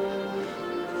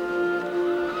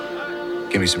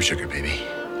 Give me some sugar, baby.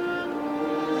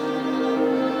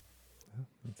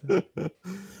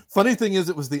 Funny thing is,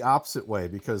 it was the opposite way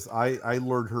because I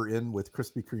lured her in with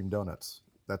Krispy Kreme donuts.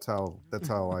 That's how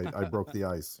I broke the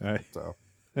ice. Right. So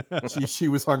she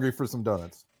was hungry for some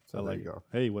donuts. So I there like you go.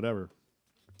 Hey, whatever.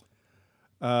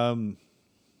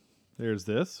 There's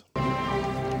this.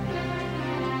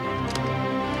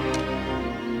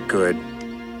 Good.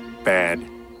 Bad.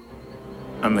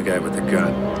 I'm the guy with the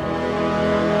gun.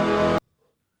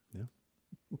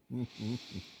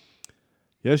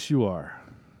 Yes, you are.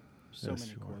 So Yes,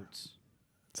 many you are. quotes.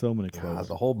 So many Yeah, quotes.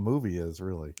 the whole movie is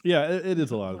really. Yeah, it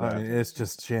is a lot of that. I mean, it's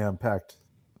just jam packed.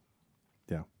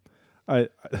 Yeah, I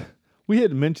we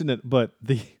had mentioned it, but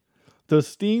the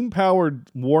steam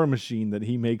powered war machine that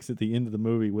he makes at the end of the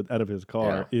movie out of his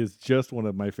car is just one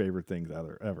of my favorite things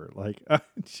ever. Like,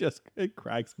 it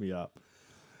cracks me up.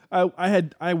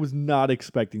 I was not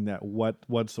expecting that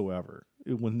whatsoever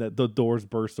when the doors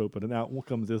burst open and out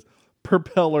comes this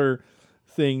propeller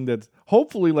thing that's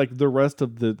hopefully like the rest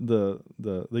of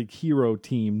the hero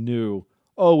team knew.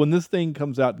 Oh, when this thing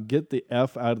comes out, get the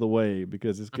F out of the way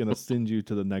because it's gonna send you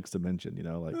to the next dimension.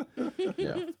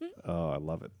 Yeah. Oh, I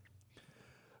love it.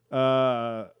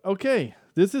 Okay,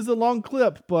 this is a long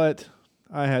clip, but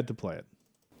I had to play it.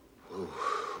 Ooh,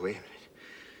 wait a minute.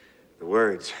 The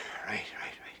words. Right.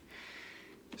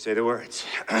 Say the words.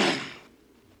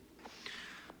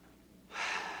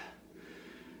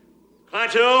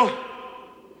 Klaatu,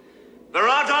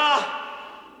 Barada,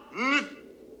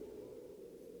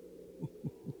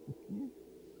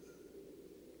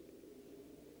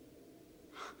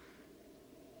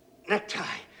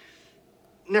 necktie,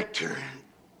 nectar,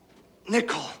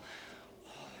 nickel.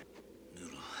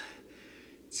 Noodle.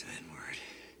 It's an N-word.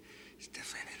 It's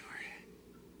definitely an N-word.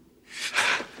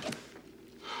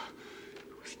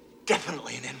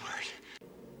 Definitely an N-word.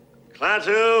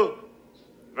 Klaatu,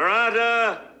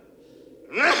 Barada,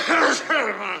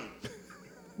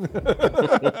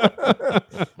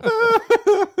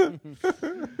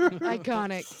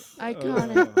 Iconic.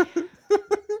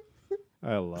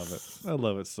 I love it. I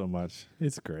love it so much.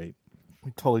 It's great.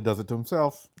 He totally does it to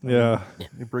himself. Yeah.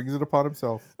 He brings it upon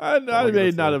himself. I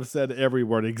may not have said every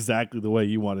word exactly the way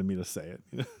you wanted me to say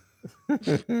it.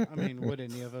 I mean, would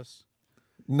any of us?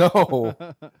 No.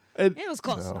 It was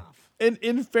close enough. And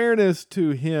in fairness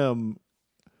to him,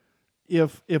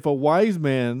 if a wise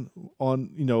man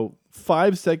on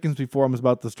 5 seconds before I'm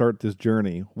about to start this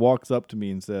journey walks up to me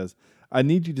and says, "I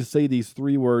need you to say these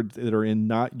 3 words that are in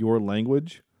not your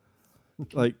language,"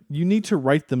 like you need to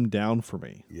write them down for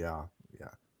me. Yeah.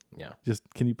 Just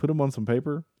can you put them on some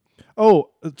paper?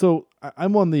 Oh, so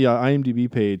I'm on the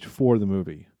IMDb page for the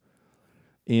movie,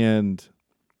 and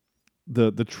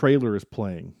the trailer is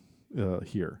playing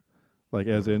here, like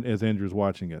as Andrew's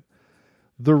watching it.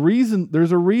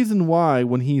 There's a reason why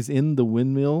when he's in the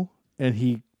windmill and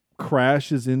he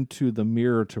crashes into the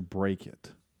mirror to break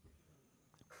it.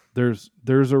 There's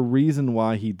a reason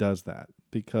why he does that,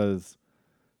 because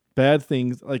bad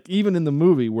things, like even in the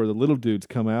movie where the little dudes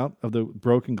come out of the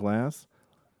broken glass,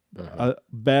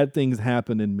 bad things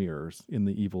happen in mirrors in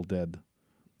the Evil Dead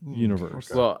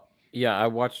universe. Well, yeah, I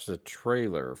watched the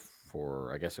trailer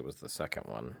for, I guess it was the second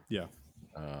one. Yeah.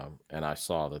 And I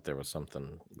saw that there was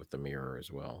something with the mirror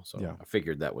as well. So Yeah. I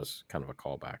figured that was kind of a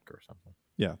callback or something.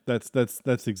 Yeah,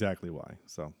 that's exactly why.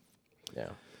 So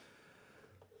yeah.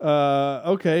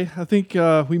 Okay, I think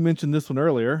we mentioned this one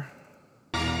earlier.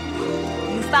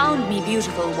 You found me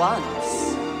beautiful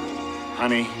once.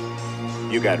 Honey,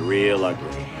 you got real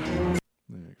ugly.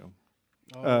 There you go.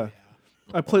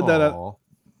 I played that out.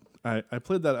 I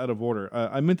played that out of order.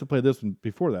 I meant to play this one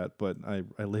before that, but I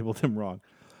labeled them wrong.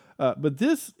 But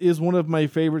this is one of my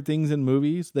favorite things in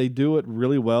movies. They do it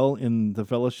really well in The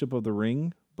Fellowship of the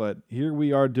Ring, but here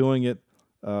we are doing it,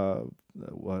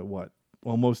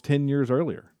 almost 10 years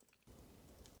earlier.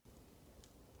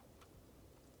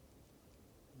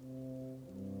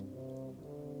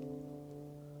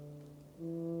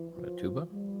 The tuba?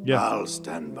 Yeah. I'll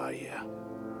stand by you.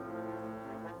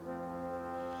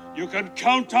 You can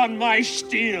count on my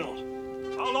steel.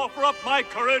 I'll offer up my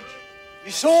courage.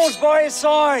 Your sword's by his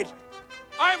side.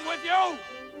 I'm with you.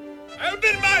 I'll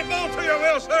bid my bow to your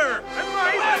will, sir.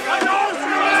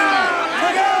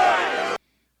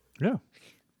 Yeah.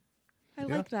 I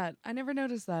like that. I never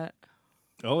noticed that.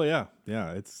 Oh yeah,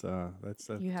 it's that's You It's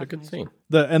a have good my scene.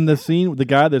 the scene with the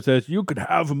guy that says, "You could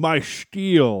have my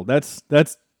steel." That's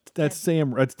that's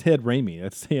Sam. That's Ted Raimi.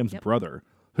 That's Sam's brother,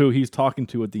 who he's talking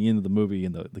to at the end of the movie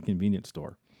in the convenience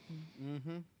store.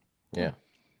 Mm-hmm. Yeah.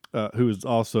 Who is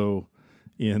also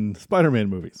in Spider-Man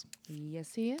movies.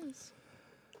 Yes, he is.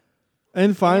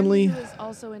 And finally, and he was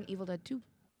also in Evil Dead 2.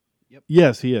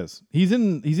 Yes, he is. He's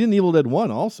in Evil Dead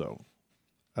 1 also.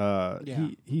 Yeah.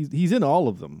 He's in all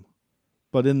of them.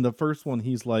 But in the first one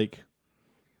he's like,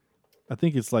 I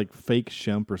think it's like fake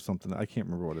Shemp or something. I can't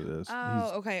remember what it is.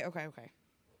 Oh, okay.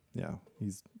 Yeah,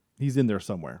 he's in there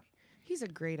somewhere. He's a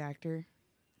great actor.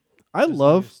 I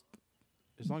love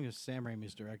as long as Sam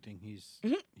Raimi's directing, he's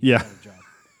yeah. got a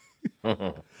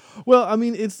job. Well, I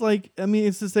mean, it's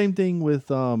the same thing with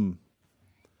my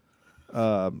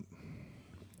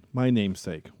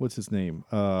namesake. What's his name?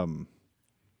 Come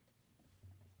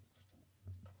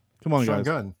on, Sean guys.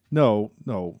 Gunn. No.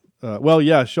 Well,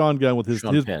 yeah, Sean Gunn with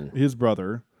his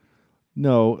brother.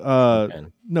 No,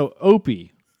 no,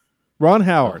 Opie. Ron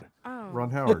Howard. Oh.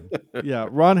 Ron Howard. Yeah,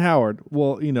 Ron Howard.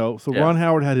 Well, Ron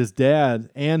Howard had his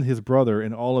dad and his brother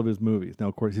in all of his movies. Now,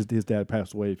 of course, his dad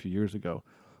passed away a few years ago.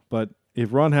 But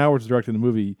if Ron Howard's directing the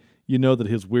movie, you know that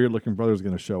his weird-looking brother is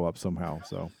going to show up somehow.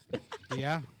 So,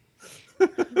 Yeah.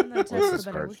 That's the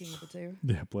better looking of the two.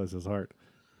 yeah, bless his heart.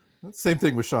 Same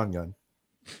thing with Sean Gunn.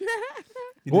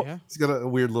 He's got a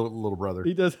weird little brother.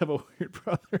 He does have a weird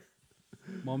brother.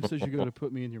 Mom says you got to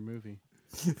put me in your movie.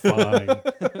 Fine.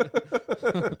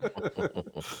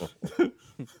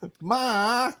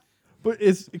 Ma. But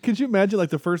could you imagine like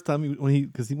the first time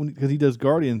because he does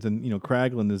Guardians and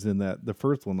Kraglin is in the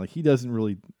first one, like he doesn't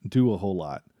really do a whole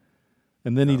lot,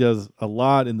 and then he does a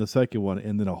lot in the second one,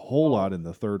 and then a whole lot in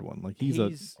the third one. Like he's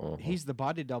the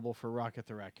body double for Rocket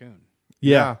the Raccoon.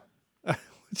 Yeah.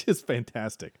 Which is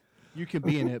fantastic. You could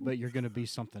be in it, but you're going to be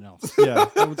something else. Yeah,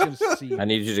 no one's going to see you. I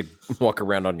need you to walk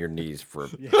around on your knees for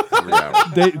 3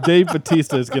 hours. Dave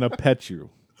Bautista is going to pet you.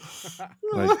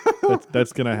 Like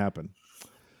that's going to happen.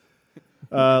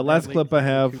 Last clip I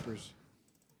have.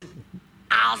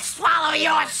 I'll swallow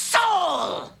your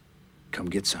soul. Come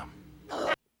get some.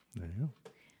 There you go.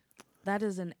 That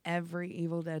is in every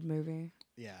Evil Dead movie.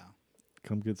 Yeah.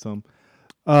 Come get some.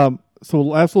 So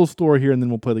last little story here, and then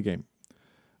we'll play the game.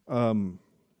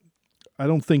 I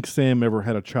don't think Sam ever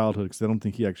had a childhood because I don't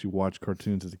think he actually watched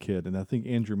cartoons as a kid, and I think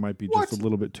Andrew might be just a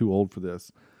little bit too old for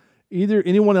this.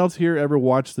 Anyone else here ever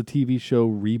watched the TV show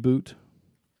Reboot?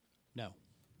 No.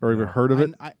 Or ever heard of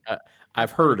it?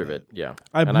 I've heard of it. Yeah,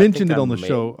 I've mentioned it on the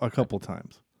show a couple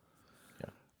times.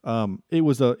 Yeah. It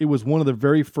was one of the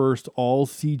very first all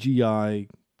CGI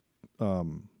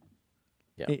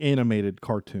animated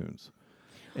cartoons.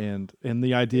 And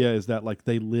the idea is that like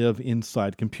they live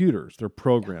inside computers. They're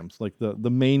programs. Like the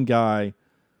main guy,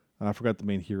 I forgot the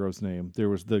main hero's name. There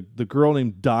was the girl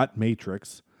named Dot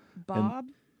Matrix. Bob?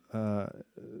 And,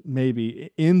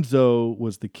 maybe Enzo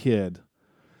was the kid.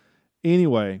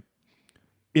 Anyway,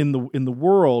 in the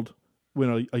world,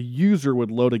 when a user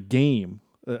would load a game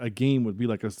would be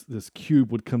like this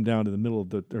cube would come down in the middle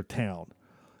of their town,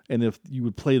 and if you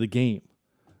would play the game.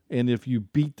 And if you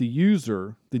beat the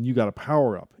user, then you got a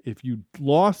power up. If you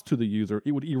lost to the user,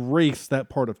 it would erase that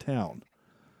part of town.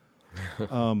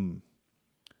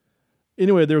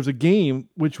 Anyway, there was a game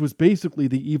which was basically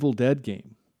the Evil Dead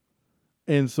game.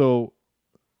 And so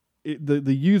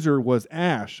the user was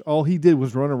Ash. All he did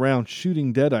was run around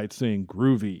shooting deadites saying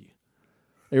groovy.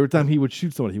 Every time he would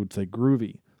shoot someone, he would say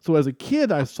groovy. So as a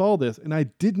kid, I saw this and I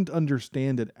didn't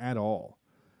understand it at all.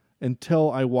 Until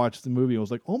I watched the movie, I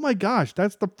was like, "Oh my gosh,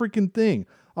 that's the freaking thing!"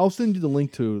 I'll send you the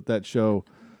link to that show,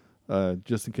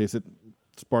 just in case it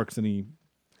sparks any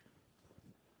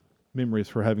memories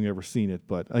for having ever seen it.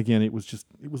 But again, it was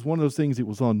one of those things. It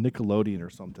was on Nickelodeon or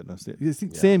something.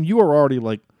 Sam, you were already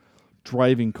like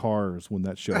driving cars when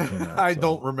that show came out. I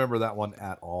don't remember that one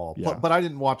at all. Yeah. But I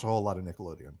didn't watch a whole lot of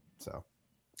Nickelodeon, so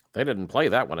They didn't play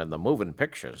that one in the moving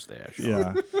pictures there. Sure.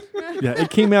 Yeah, yeah. It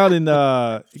came out in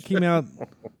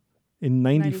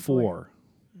 94.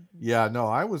 Yeah, no,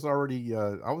 I was already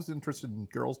I was interested in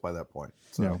girls by that point.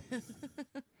 So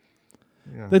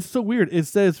yeah. That's so weird. It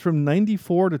says from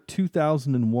 94 to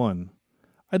 2001.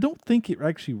 I don't think it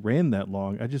actually ran that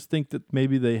long. I just think that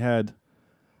maybe they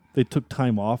took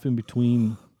time off in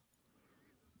between.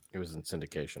 It was in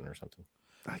syndication or something.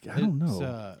 I don't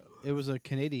know. It was a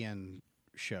Canadian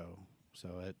show,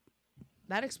 so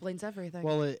that explains everything.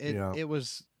 Well, it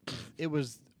was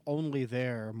only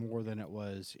there more than it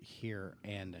was here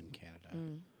and in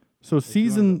Canada. So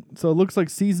it looks like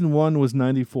season 1 was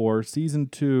 94, season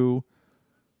 2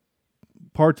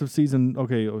 parts of season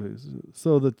okay.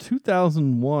 So the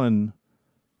 2001,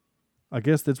 I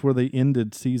guess that's where they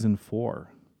ended season 4.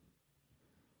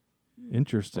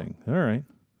 Interesting. All right.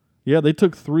 Yeah, they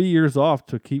took 3 years off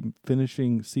to keep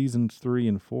finishing seasons 3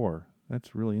 and 4.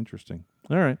 That's really interesting.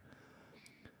 All right.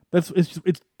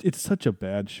 It's such a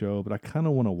bad show, but I kind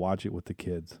of want to watch it with the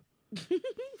kids.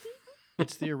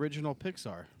 It's the original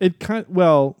Pixar.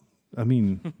 I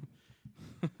mean,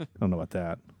 I don't know about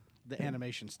that. The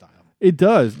animation style. It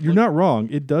does. You're not wrong.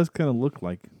 It does kind of look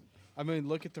like. I mean,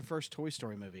 look at the first Toy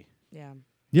Story movie. Yeah.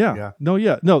 Yeah. No.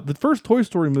 The first Toy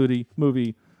Story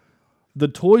movie, the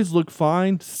toys look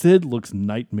fine. Sid looks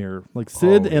nightmare. Like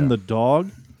Sid and the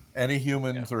dog. Any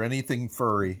humans or anything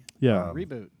furry. Yeah.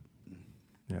 Reboot.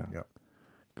 Yeah. Yep.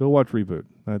 Go watch Reboot.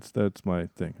 That's my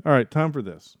thing. All right, time for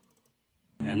this.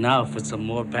 And now for some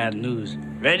more bad news.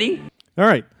 Ready? All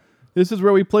right. This is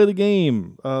where we play the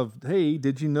game of, hey,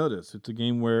 did you notice? It's a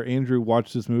game where Andrew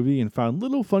watched this movie and found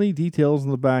little funny details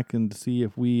in the back and to see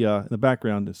if we, in the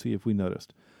background to see if we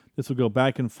noticed. This will go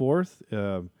back and forth.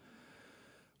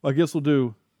 I guess we'll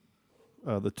do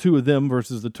the two of them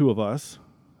versus the two of us,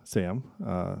 Sam.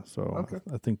 Okay.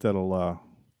 I think that'll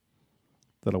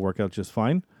work out just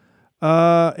fine.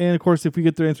 And of course, if we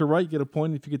get the answer right, you get a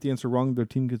point. If you get the answer wrong, their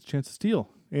team gets a chance to steal.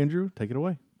 Andrew, take it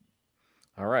away.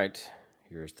 All right.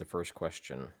 Here's the first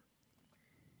question.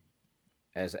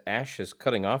 As Ash is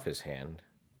cutting off his hand,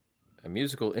 a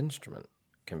musical instrument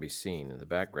can be seen in the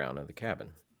background of the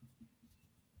cabin.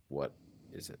 What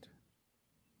is it?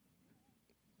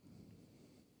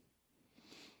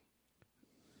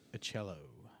 A cello.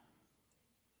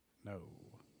 No.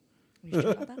 You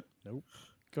sure about that? Nope.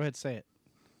 Go ahead, say it.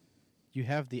 You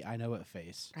have the I know it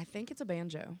face. I think it's a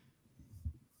banjo.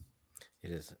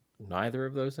 It is neither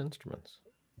of those instruments.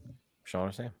 Sean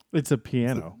or Sam? It's a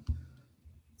piano.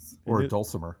 Or a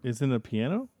dulcimer. Isn't it a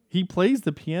piano? He plays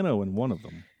the piano in one of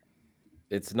them.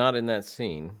 It's not in that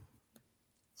scene,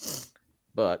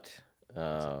 but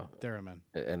theremin.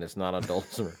 And it's not a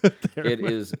dulcimer. It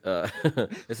is.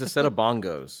 It's a set of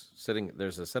bongos sitting.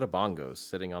 There's a set of bongos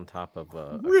sitting on top of.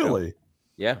 Really?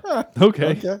 Yeah.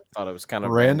 Okay. Thought it was kind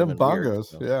of random and bongos. weird,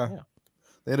 so, Yeah.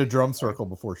 They had a drum circle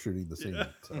before shooting the scene.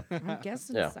 So. I'm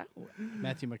guessing Yeah. so.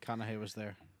 Matthew McConaughey was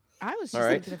there. I was just All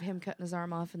right. thinking of him cutting his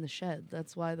arm off in the shed.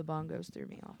 That's why the bongos threw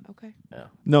me off. Okay. Yeah.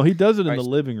 No, he does it in Right. the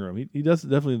living room. He does it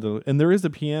definitely. And there is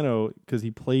a piano because he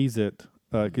plays it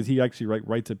because he actually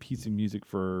writes a piece of music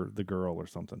for the girl or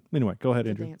something. Anyway, go ahead,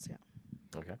 The Andrew. dance, yeah.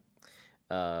 Okay.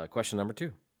 Question number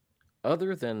 2.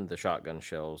 Other than the shotgun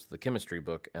shells, the chemistry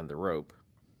book, and the rope,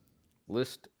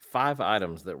 list 5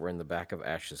 items that were in the back of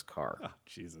Ash's car. Oh,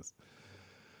 Jesus.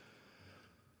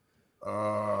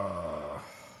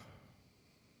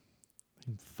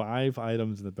 5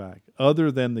 items in the back,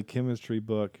 other than the chemistry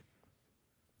book,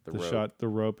 the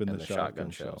rope, and the shotgun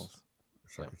shells.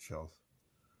 Shotgun shells.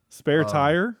 Spare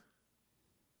tire.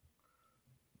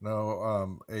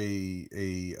 No,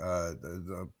 a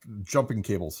jumping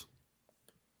cables.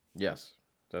 Yes,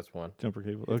 that's one. Jumper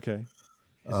cable. Okay.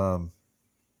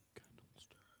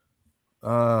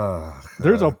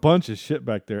 There's a bunch of shit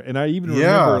back there, and I even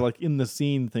remember, like in the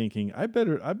scene, thinking, "I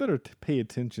better pay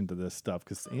attention to this stuff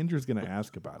because Andrew's going to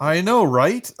ask about it." I know,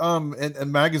 right?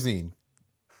 And magazine.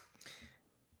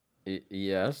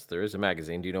 Yes, there is a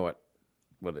magazine. Do you know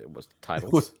what it was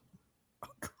titled?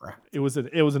 It was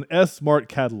an S Smart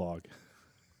catalog.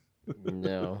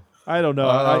 No, I don't know.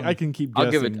 I can keep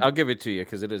guessing. I'll give it to you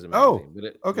because it is a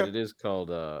magazine. But it is called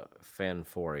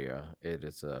Fanforia. It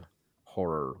is a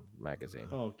horror magazine.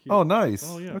 Oh, cute. Oh, nice.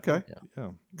 Oh, yeah. Okay. Yeah.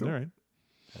 Cool. All right.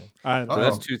 So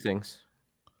that's 2 things.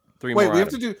 3 Wait, more. we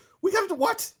items. have to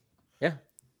what? Yeah.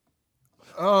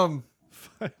 5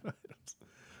 items.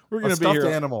 We're going A to be stuffed here.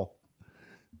 animal.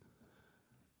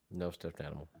 No stuffed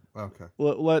animal. Okay.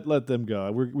 Let them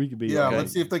go. We could be. Yeah. okay.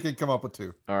 Let's see if they can come up with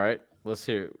 2. All right. Let's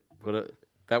hear.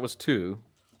 That was 2.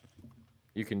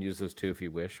 You can use those 2 if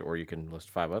you wish, or you can list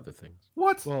 5 other things.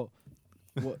 What? Well,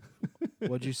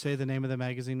 what'd you say the name of the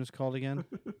magazine was called again?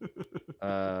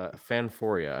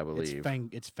 Fanforia, I believe.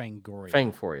 It's Fangoria.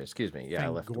 Fangoria, excuse me. Yeah, I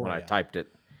left when I Fangoria. typed it.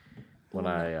 When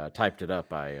I typed it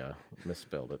up, I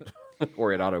misspelled it,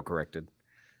 or it auto-corrected.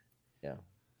 Yeah.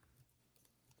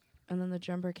 And then the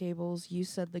jumper cables. You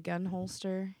said the gun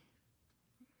holster.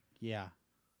 Yeah.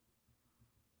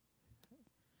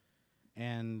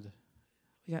 And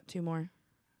We got 2 more.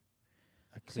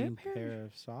 a Is there a clean pair pair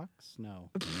of socks? No.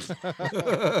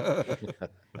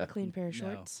 A clean pair of No.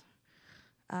 shorts.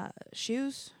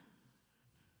 Shoes.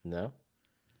 No.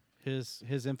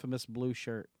 His infamous blue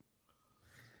shirt.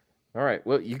 All right.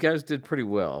 Well, you guys did pretty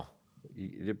well.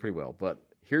 You did pretty well. But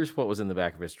here's what was in the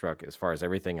back of his truck as far as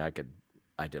everything I could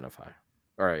identify.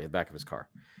 All right, the back of his car.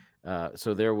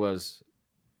 So there was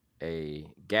a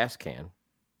gas can,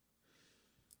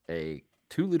 a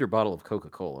 2-liter bottle of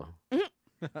Coca-Cola,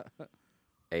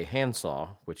 a handsaw,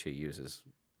 which he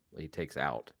takes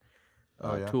out,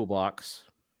 yeah. toolbox,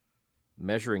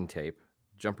 measuring tape,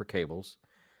 jumper cables,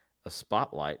 a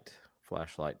spotlight,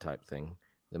 flashlight type thing,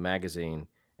 the magazine,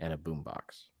 and a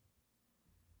boombox.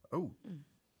 Oh,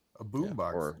 a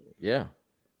boombox. Yeah.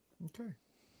 Okay.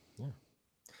 Yeah.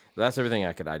 That's everything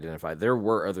I could identify. There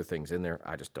were other things in there.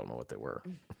 I just don't know what they were.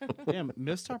 Yeah,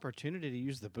 missed opportunity to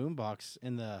use the boombox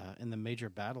in the major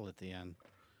battle at the end.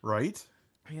 Right?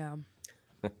 Yeah.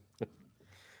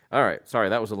 All right. Sorry,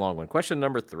 that was a long one. Question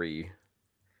number 3.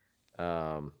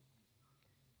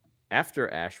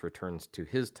 After Ash returns to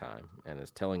his time and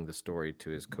is telling the story to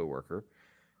his coworker,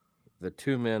 the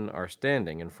two men are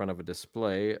standing in front of a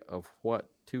display of what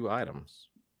 2 items?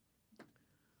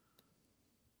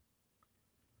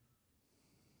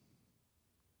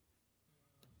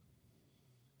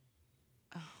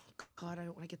 God, I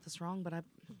don't want to get this wrong, but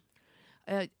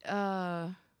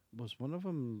Was one of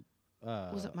them?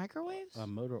 was it microwaves? A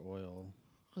motor oil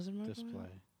Was it a microwave?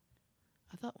 display.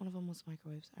 I thought one of them was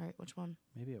microwaves. All right, which one?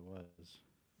 Maybe it was.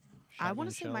 I want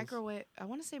to say Shotgun shells? microwave. I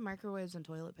want to say microwaves and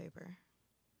toilet paper.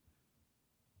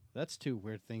 That's 2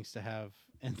 weird things to have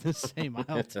in the same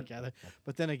aisle together.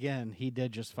 But then again, he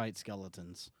did just fight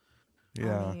skeletons.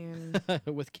 Yeah. I mean,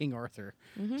 with King Arthur.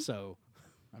 Mhm. So,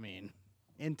 I mean,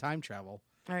 in time travel.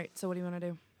 all right. So what do you want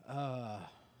to do?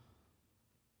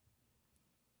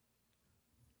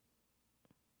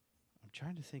 I'm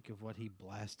trying to think of what he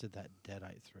blasted that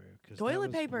deadite through. 'Cause that Toilet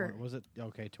was paper. one- Was it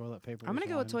okay? Toilet paper. I'm was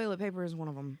gonna go with one. toilet paper as one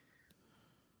of them.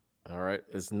 All right.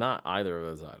 It's not either of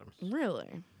those items.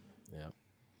 Really? Yeah. All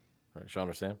right. Sean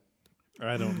or Sam?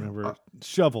 I don't remember.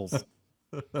 Shovels.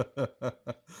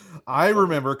 I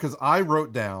remember because I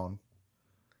wrote down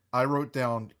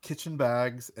kitchen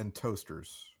bags and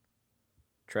toasters.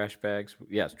 Trash bags.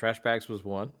 Yes, trash bags was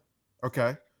one.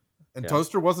 Okay. And Yeah.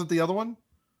 toaster wasn't the other one?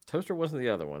 Toaster wasn't the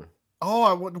other one. Oh,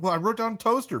 I wrote down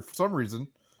toaster for some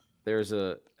reason.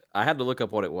 I had to look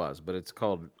up what it was, but it's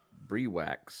called Brie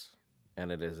Wax,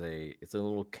 and it's a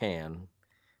little can,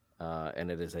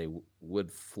 and it is a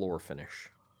wood floor finish.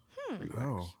 Brie Wax.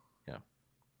 Oh. Yeah.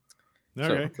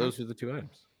 Okay. So those are the 2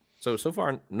 items. So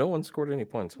far, no one scored any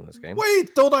points on this game.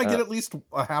 Wait, don't I get at least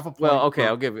a half a point? Well, okay,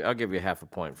 for- I'll give you half a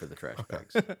point for the trash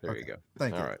bags. There you go.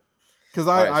 Thank you. All right. Because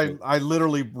All right, I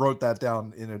literally wrote that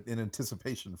down in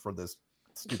anticipation for this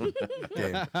stupid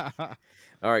game. All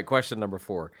right, question number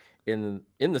 4. In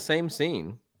the same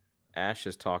scene, Ash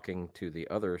is talking to the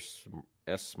other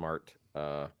S-Smart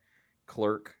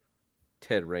clerk,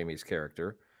 Ted Raimi's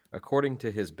character. According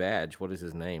to his badge, what is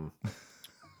his name?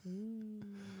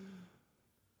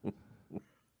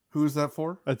 Who's that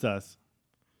for? That's us.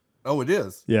 Oh, it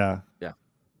is. Yeah. Yeah.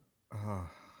 Uh,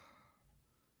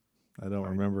 I don't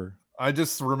remember. I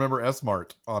just remember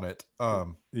S-Mart on it.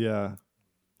 Yeah.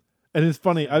 And it's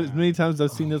funny. As many times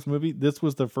as I've seen this movie, this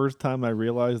was the first time I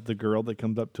realized the girl that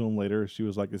comes up to him later, she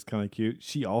was like, "It's kind of cute."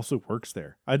 She also works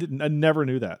there. I never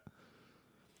knew that.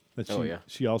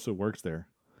 She also works there.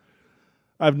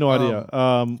 I have no idea.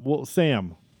 Well,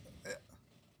 Sam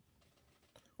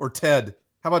or Ted.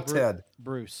 How about Ted?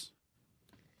 Bruce.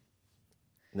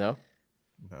 No.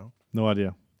 No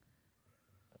idea.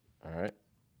 All right.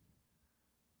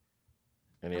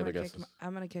 Any other guesses?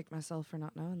 I'm gonna kick myself for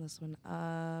not knowing this one.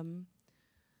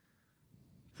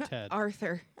 Ted.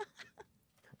 Arthur.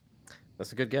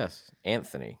 That's a good guess.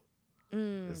 Anthony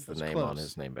is the That's name close. on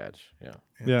his name badge. Yeah.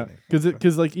 Yeah,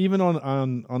 because like even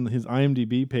on his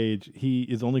IMDb page, he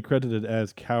is only credited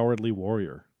as Cowardly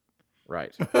Warrior.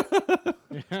 Right.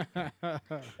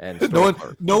 And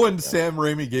no one Sam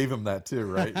Raimi gave him that too,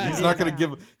 right? He's not gonna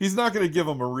give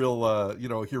him a real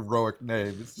heroic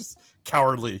name. It's just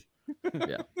cowardly.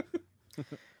 Yeah.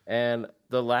 And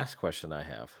the last question I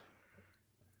have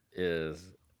is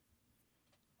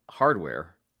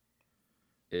hardware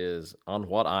is on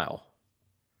what aisle?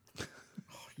 Oh,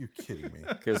 you're kidding me.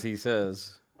 Because he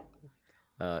says,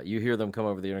 you hear them come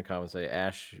over the intercom and say,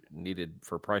 Ash needed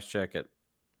for price check at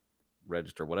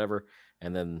register, whatever.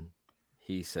 And then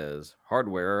he says,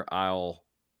 hardware aisle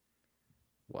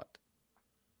what?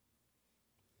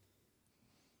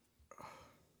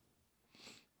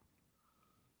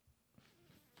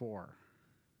 Four.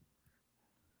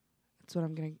 That's what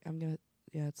I'm gonna.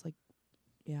 Yeah, it's like,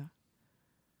 yeah.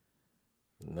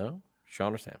 No,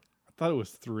 Sean or Sam? I thought it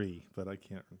was 3, but I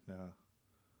can't.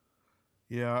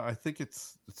 Yeah, I think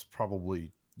it's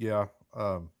probably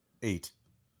 8.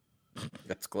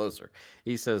 That's closer.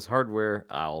 He says hardware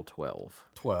aisle 12.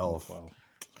 12.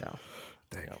 Yeah.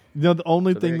 Dang. Yeah. You know, the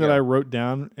only So there thing you that go. I wrote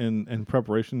down in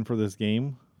preparation for this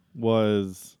game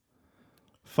was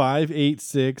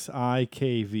 586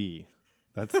 IKV.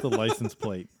 That's the license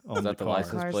plate on Is that the car.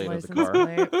 license Car's plate of the license car?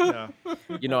 plate.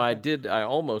 Yeah. You know, I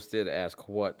almost did ask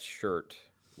what shirt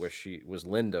was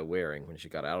Linda wearing when she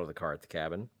got out of the car at the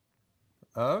cabin.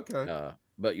 Okay.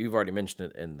 But you've already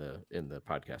mentioned it in the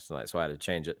podcast tonight, so I had to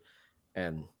change it.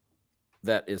 And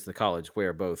that is the college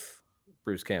where both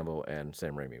Bruce Campbell and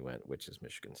Sam Raimi went, which is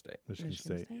Michigan State. Michigan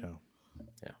State, yeah.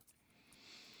 Yeah.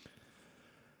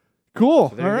 Cool.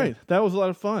 So All there you right. That was a lot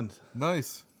of fun.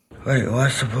 Nice. Wait,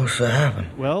 what's supposed to happen?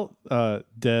 Well,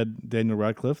 Dead Daniel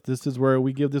Radcliffe, this is where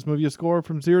we give this movie a score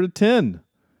from 0 to 10.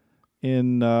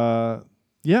 And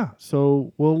yeah,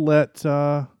 so we'll let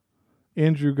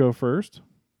Andrew go first.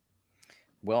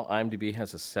 Well, IMDb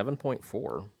has a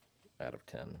 7.4 out of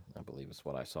 10, I believe is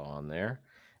what I saw on there.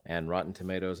 And Rotten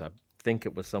Tomatoes, I think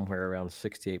it was somewhere around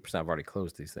 68%. I've already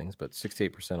closed these things, but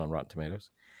 68% on Rotten Tomatoes.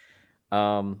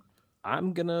 I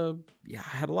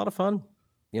had a lot of fun.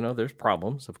 You know, there's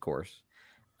problems, of course.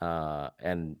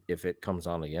 And if it comes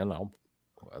on again, I'll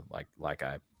like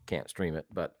I can't stream it,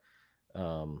 but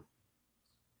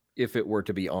if it were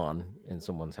to be on in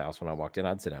someone's house when I walked in,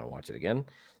 I'd sit down and watch it again.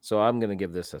 So I'm going to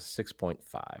give this a 6.5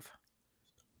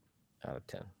 out of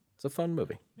 10. It's a fun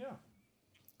movie. Yeah.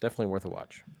 Definitely worth a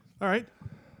watch. All right.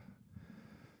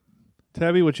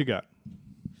 Tabby, what you got?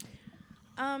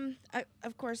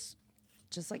 Of course,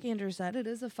 just like Andrew said, it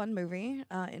is a fun movie.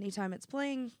 Anytime it's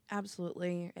playing,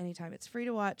 absolutely. Anytime it's free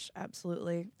to watch,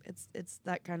 absolutely. It's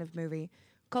that kind of movie.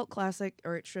 Cult classic,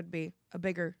 or it should be a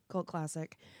bigger cult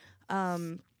classic.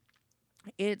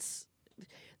 It's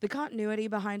the continuity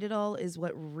behind it all is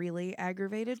what really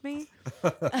aggravated me.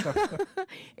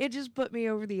 It just put me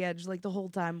over the edge. Like the whole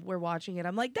time we're watching it,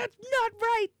 I'm like, that's not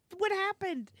right. What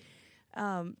happened?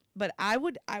 But I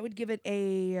would give it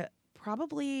a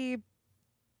probably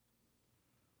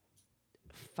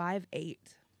 5.8.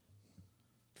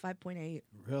 5.8.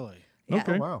 Really? Yeah.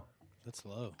 Okay. Oh, wow. That's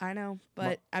low. I know,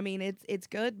 but I mean it's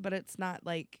good, but it's not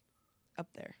like up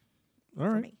there. All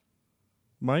for right. me.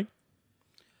 Mike?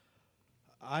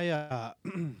 I'm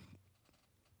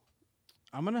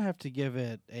gonna have to give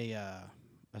it a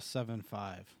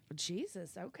 7.5.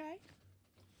 Jesus, okay.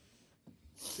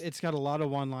 It's got a lot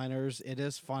of one-liners. It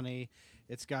is funny.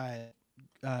 It's got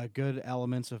good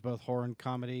elements of both horror and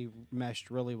comedy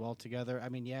meshed really well together. I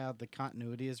mean, yeah, the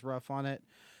continuity is rough on it,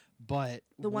 but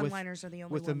The one-liners are the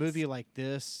only with a ones. movie like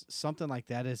this, something like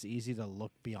that is easy to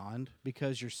look beyond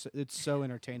because it's so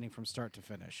entertaining from start to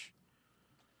finish.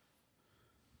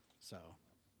 So,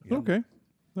 Okay.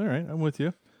 All right. I'm with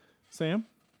you. Sam?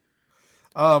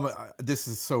 This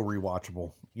is so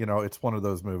rewatchable. You know, it's one of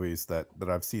those movies that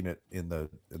I've seen it in the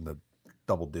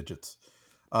double digits.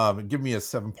 Give me a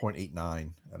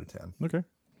 7.89 out of 10. Okay.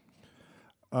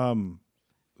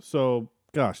 So,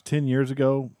 gosh, 10 years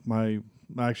ago,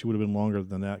 actually would have been longer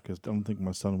than that because I don't think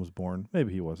my son was born.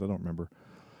 Maybe he was. I don't remember.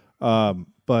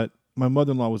 But my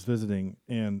mother-in-law was visiting,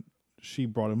 and she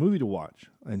brought a movie to watch.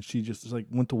 And she just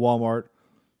went to Walmart,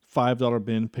 $5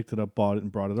 bin, picked it up, bought it,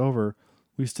 and brought it over.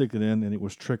 We stick it in, and it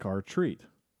was Trick or Treat.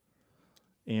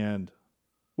 And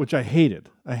which I hated.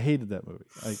 I hated that movie.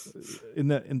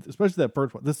 Especially that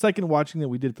first one. The second watching that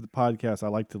we did for the podcast, I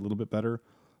liked it a little bit better,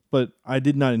 but I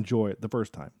did not enjoy it the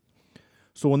first time.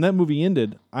 So when that movie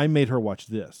ended, I made her watch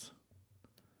this.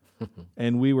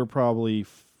 And we were probably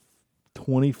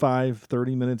 25,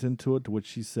 30 minutes into it, to which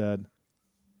she said,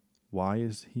 "Why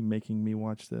is he making me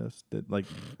watch this?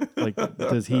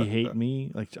 Does he hate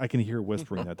me?" Like, I can hear her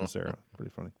whispering that to Sarah.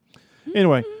 Pretty funny.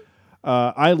 Anyway,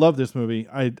 I love this movie.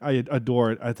 I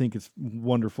adore it. I think it's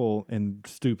wonderful and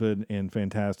stupid and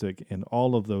fantastic and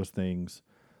all of those things.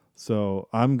 So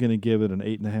I'm going to give it an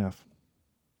 8.5.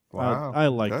 Wow. I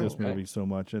like Okay. this movie so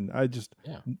much. And I just,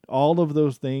 all of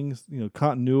those things,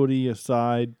 continuity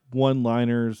aside,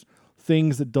 one-liners,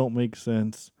 things that don't make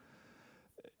sense.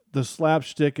 The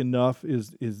slapstick enough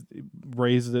is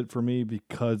raises it for me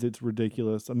because it's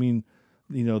ridiculous. I mean,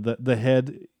 the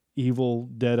head evil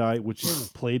Deadeye, which is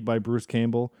played by Bruce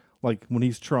Campbell, like when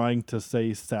he's trying to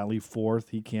say Sally Forth,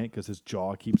 he can't because his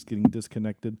jaw keeps getting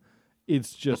disconnected.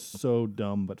 It's just so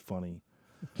dumb but funny.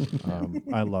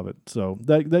 I love it. So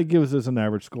that gives us an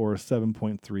average score of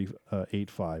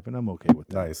 7.385, and I'm okay with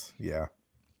that. Nice. Yeah.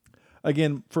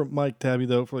 Again, for Mike Tabby,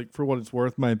 though, for what it's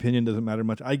worth, my opinion doesn't matter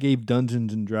much. I gave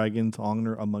Dungeons and Dragons: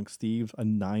 Honor Amongst Thieves a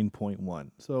 9.1.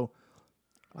 So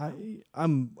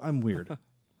I'm weird.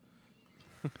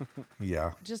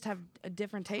 Yeah. Just have a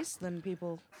different taste than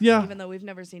people. Yeah. Even though we've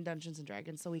never seen Dungeons and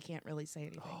Dragons, so we can't really say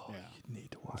anything. You need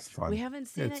to watch It's fun. We haven't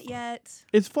seen It's it fun. yet.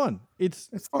 It's fun. It's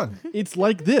fun. It's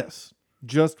like this,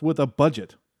 just with a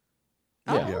budget.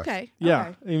 Oh, Yeah. okay. Yeah,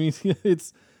 Okay. I mean,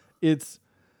 it's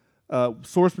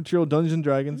source material, Dungeons and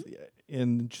Dragons.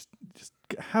 and just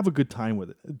have a good time with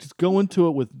it. Just go into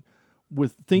it with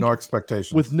no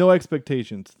expectations. With no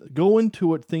expectations. Go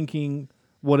into it thinking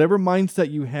whatever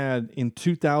mindset you had in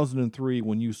 2003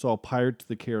 when you saw Pirates of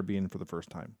the Caribbean for the first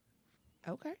time.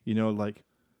 Okay. You know, like,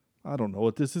 I don't know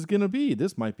what this is going to be.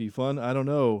 This might be fun. I don't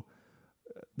know.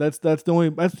 That's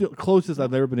the closest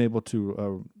I've ever been able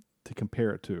to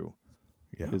compare it to.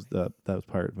 Yeah. Is those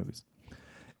pirate movies.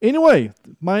 Anyway,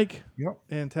 Mike Yep.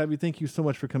 and Tabby, thank you so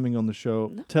much for coming on the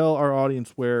show. No. Tell our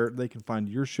audience where they can find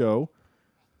your show.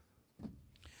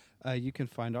 You can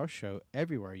find our show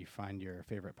everywhere you find your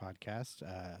favorite podcast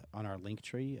on our link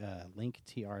tree,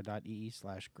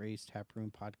 linktr.ee/Gray's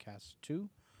Taproom Podcast 2.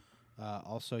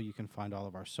 Also, you can find all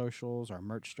of our socials, our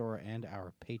merch store, and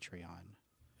our Patreon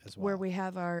as well. Where we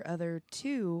have our other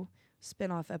 2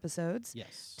 spin-off episodes.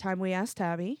 Yes. Time We Asked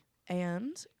Tabby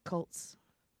and Cults.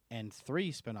 And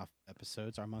 3 spin-off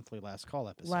episodes, our monthly Last Call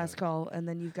episode. Last Call, and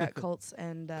then you've got Cults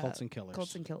and... Cults and Killers.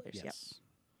 Cults and Killers, yes.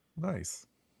 Yep. Nice.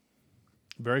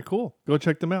 Very cool. Go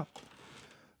check them out.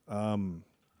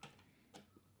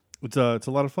 It's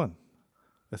a lot of fun,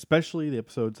 especially the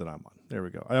episodes that I'm on. There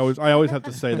we go. I always have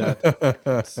to say that.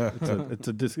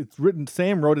 It's written.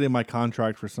 Sam wrote it in my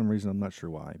contract for some reason. I'm not sure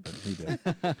why, but he did.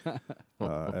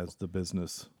 As the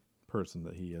business person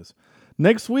that he is.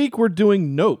 Next week we're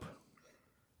doing Nope.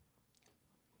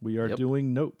 We are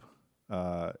doing Nope,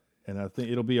 and I think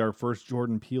it'll be our first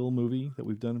Jordan Peele movie that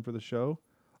we've done for the show.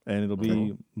 And it'll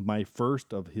be my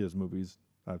first of his movies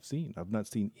I've seen. I've not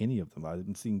seen any of them. I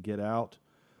haven't seen Get Out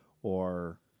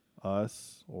or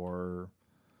Us or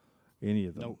any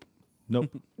of them.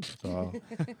 Nope. So,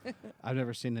 I've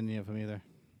never seen any of them either.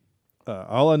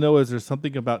 all I know is there's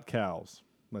something about cows.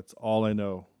 That's all I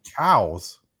know.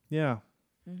 Cows? Yeah.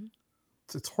 Mm-hmm.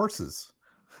 It's horses.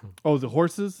 Oh, the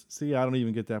horses? See, I don't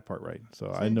even get that part right.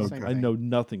 So I know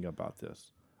nothing about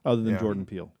this other than Jordan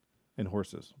Peele and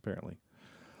horses, apparently.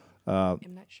 M.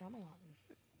 Night Shyamalan.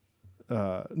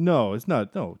 No, it's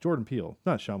not. No, Jordan Peele,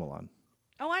 not Shyamalan.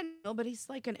 Oh, I know, but he's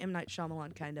like an M. Night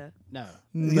Shyamalan kind of. No.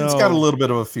 It's got a little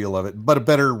bit of a feel of it, but a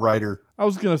better writer. I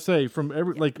was gonna say,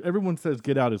 everyone says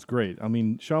Get Out is great. I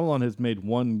mean, Shyamalan has made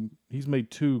he's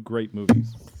made 2 great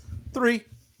movies. 3.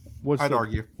 I'd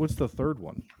argue. What's the third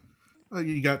one?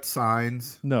 You got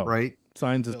Signs. No, right?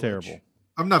 Signs is terrible.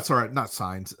 I'm not sorry, not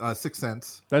Signs. Sixth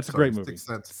Sense. That's a great movie.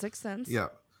 Sixth Sense. Yeah.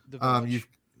 You've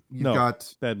no,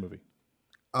 got bad movie.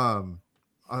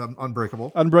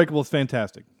 Unbreakable. Unbreakable is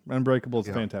fantastic. Unbreakable is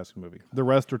a fantastic movie. The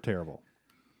rest are terrible.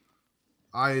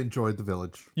 I enjoyed The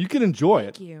Village. You can enjoy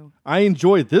it. Thank you. I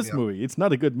enjoyed this movie. It's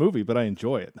not a good movie, but I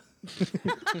enjoy it.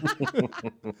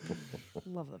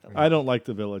 Love The Village. I don't like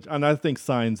The Village. And I think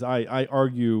Signs, I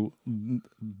argue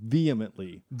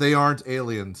vehemently. They aren't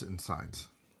aliens in Signs.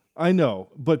 I know,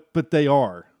 but they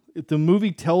are. The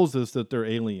movie tells us that they're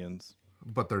aliens.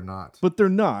 But they're not. But they're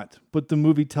not. But the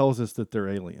movie tells us that they're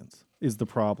aliens, is the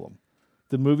problem.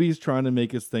 The movie is trying to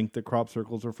make us think that crop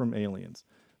circles are from aliens.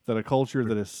 That a culture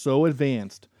that is so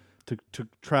advanced to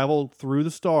travel through the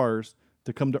stars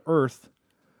to come to Earth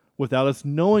without us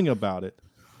knowing about it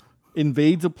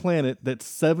invades a planet that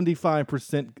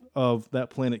 75% of that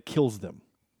planet kills them.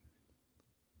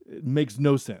 It makes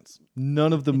no sense.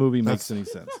 None of the movie makes any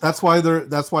sense. That's why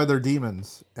they're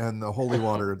demons, and the holy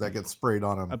water that gets sprayed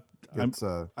on them.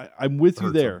 I'm with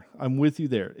you there. I'm with you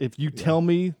there. If you tell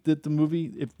me that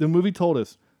if the movie told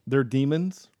us they're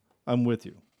demons, I'm with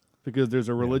you. Because there's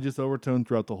a religious overtone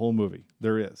throughout the whole movie.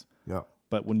 There is. Yeah.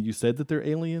 But when you said that they're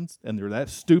aliens and they're that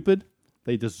stupid,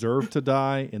 they deserve to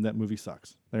die, and that movie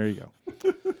sucks. There you go.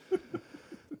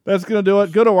 That's going to do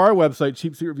it. Go to our website,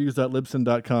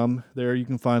 cheapseatreviews.libsyn.com. There you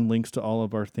can find links to all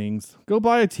of our things. Go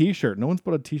buy a T-shirt. No one's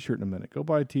bought a T-shirt in a minute. Go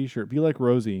buy a T-shirt. Be like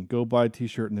Rosie. Go buy a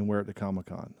T-shirt and then wear it to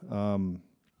Comic-Con.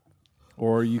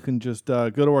 Or you can just go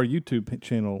to our YouTube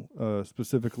channel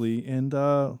specifically and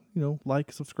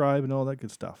like, subscribe, and all that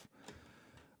good stuff.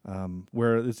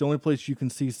 Where it's the only place you can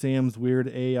see Sam's weird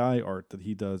AI art that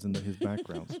he does in his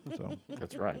backgrounds. So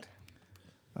that's right.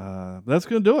 That's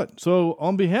going to do it. So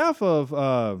on behalf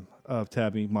of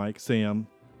Tabby, Mike, Sam,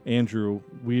 Andrew,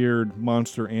 weird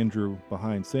monster Andrew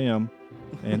behind Sam,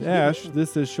 and Ash,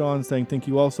 this is Sean saying thank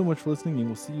you all so much for listening, and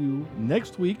we'll see you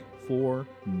next week for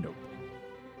Nope.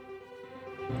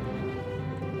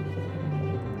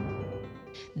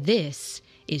 This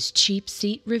is Cheap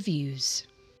Seat Reviews.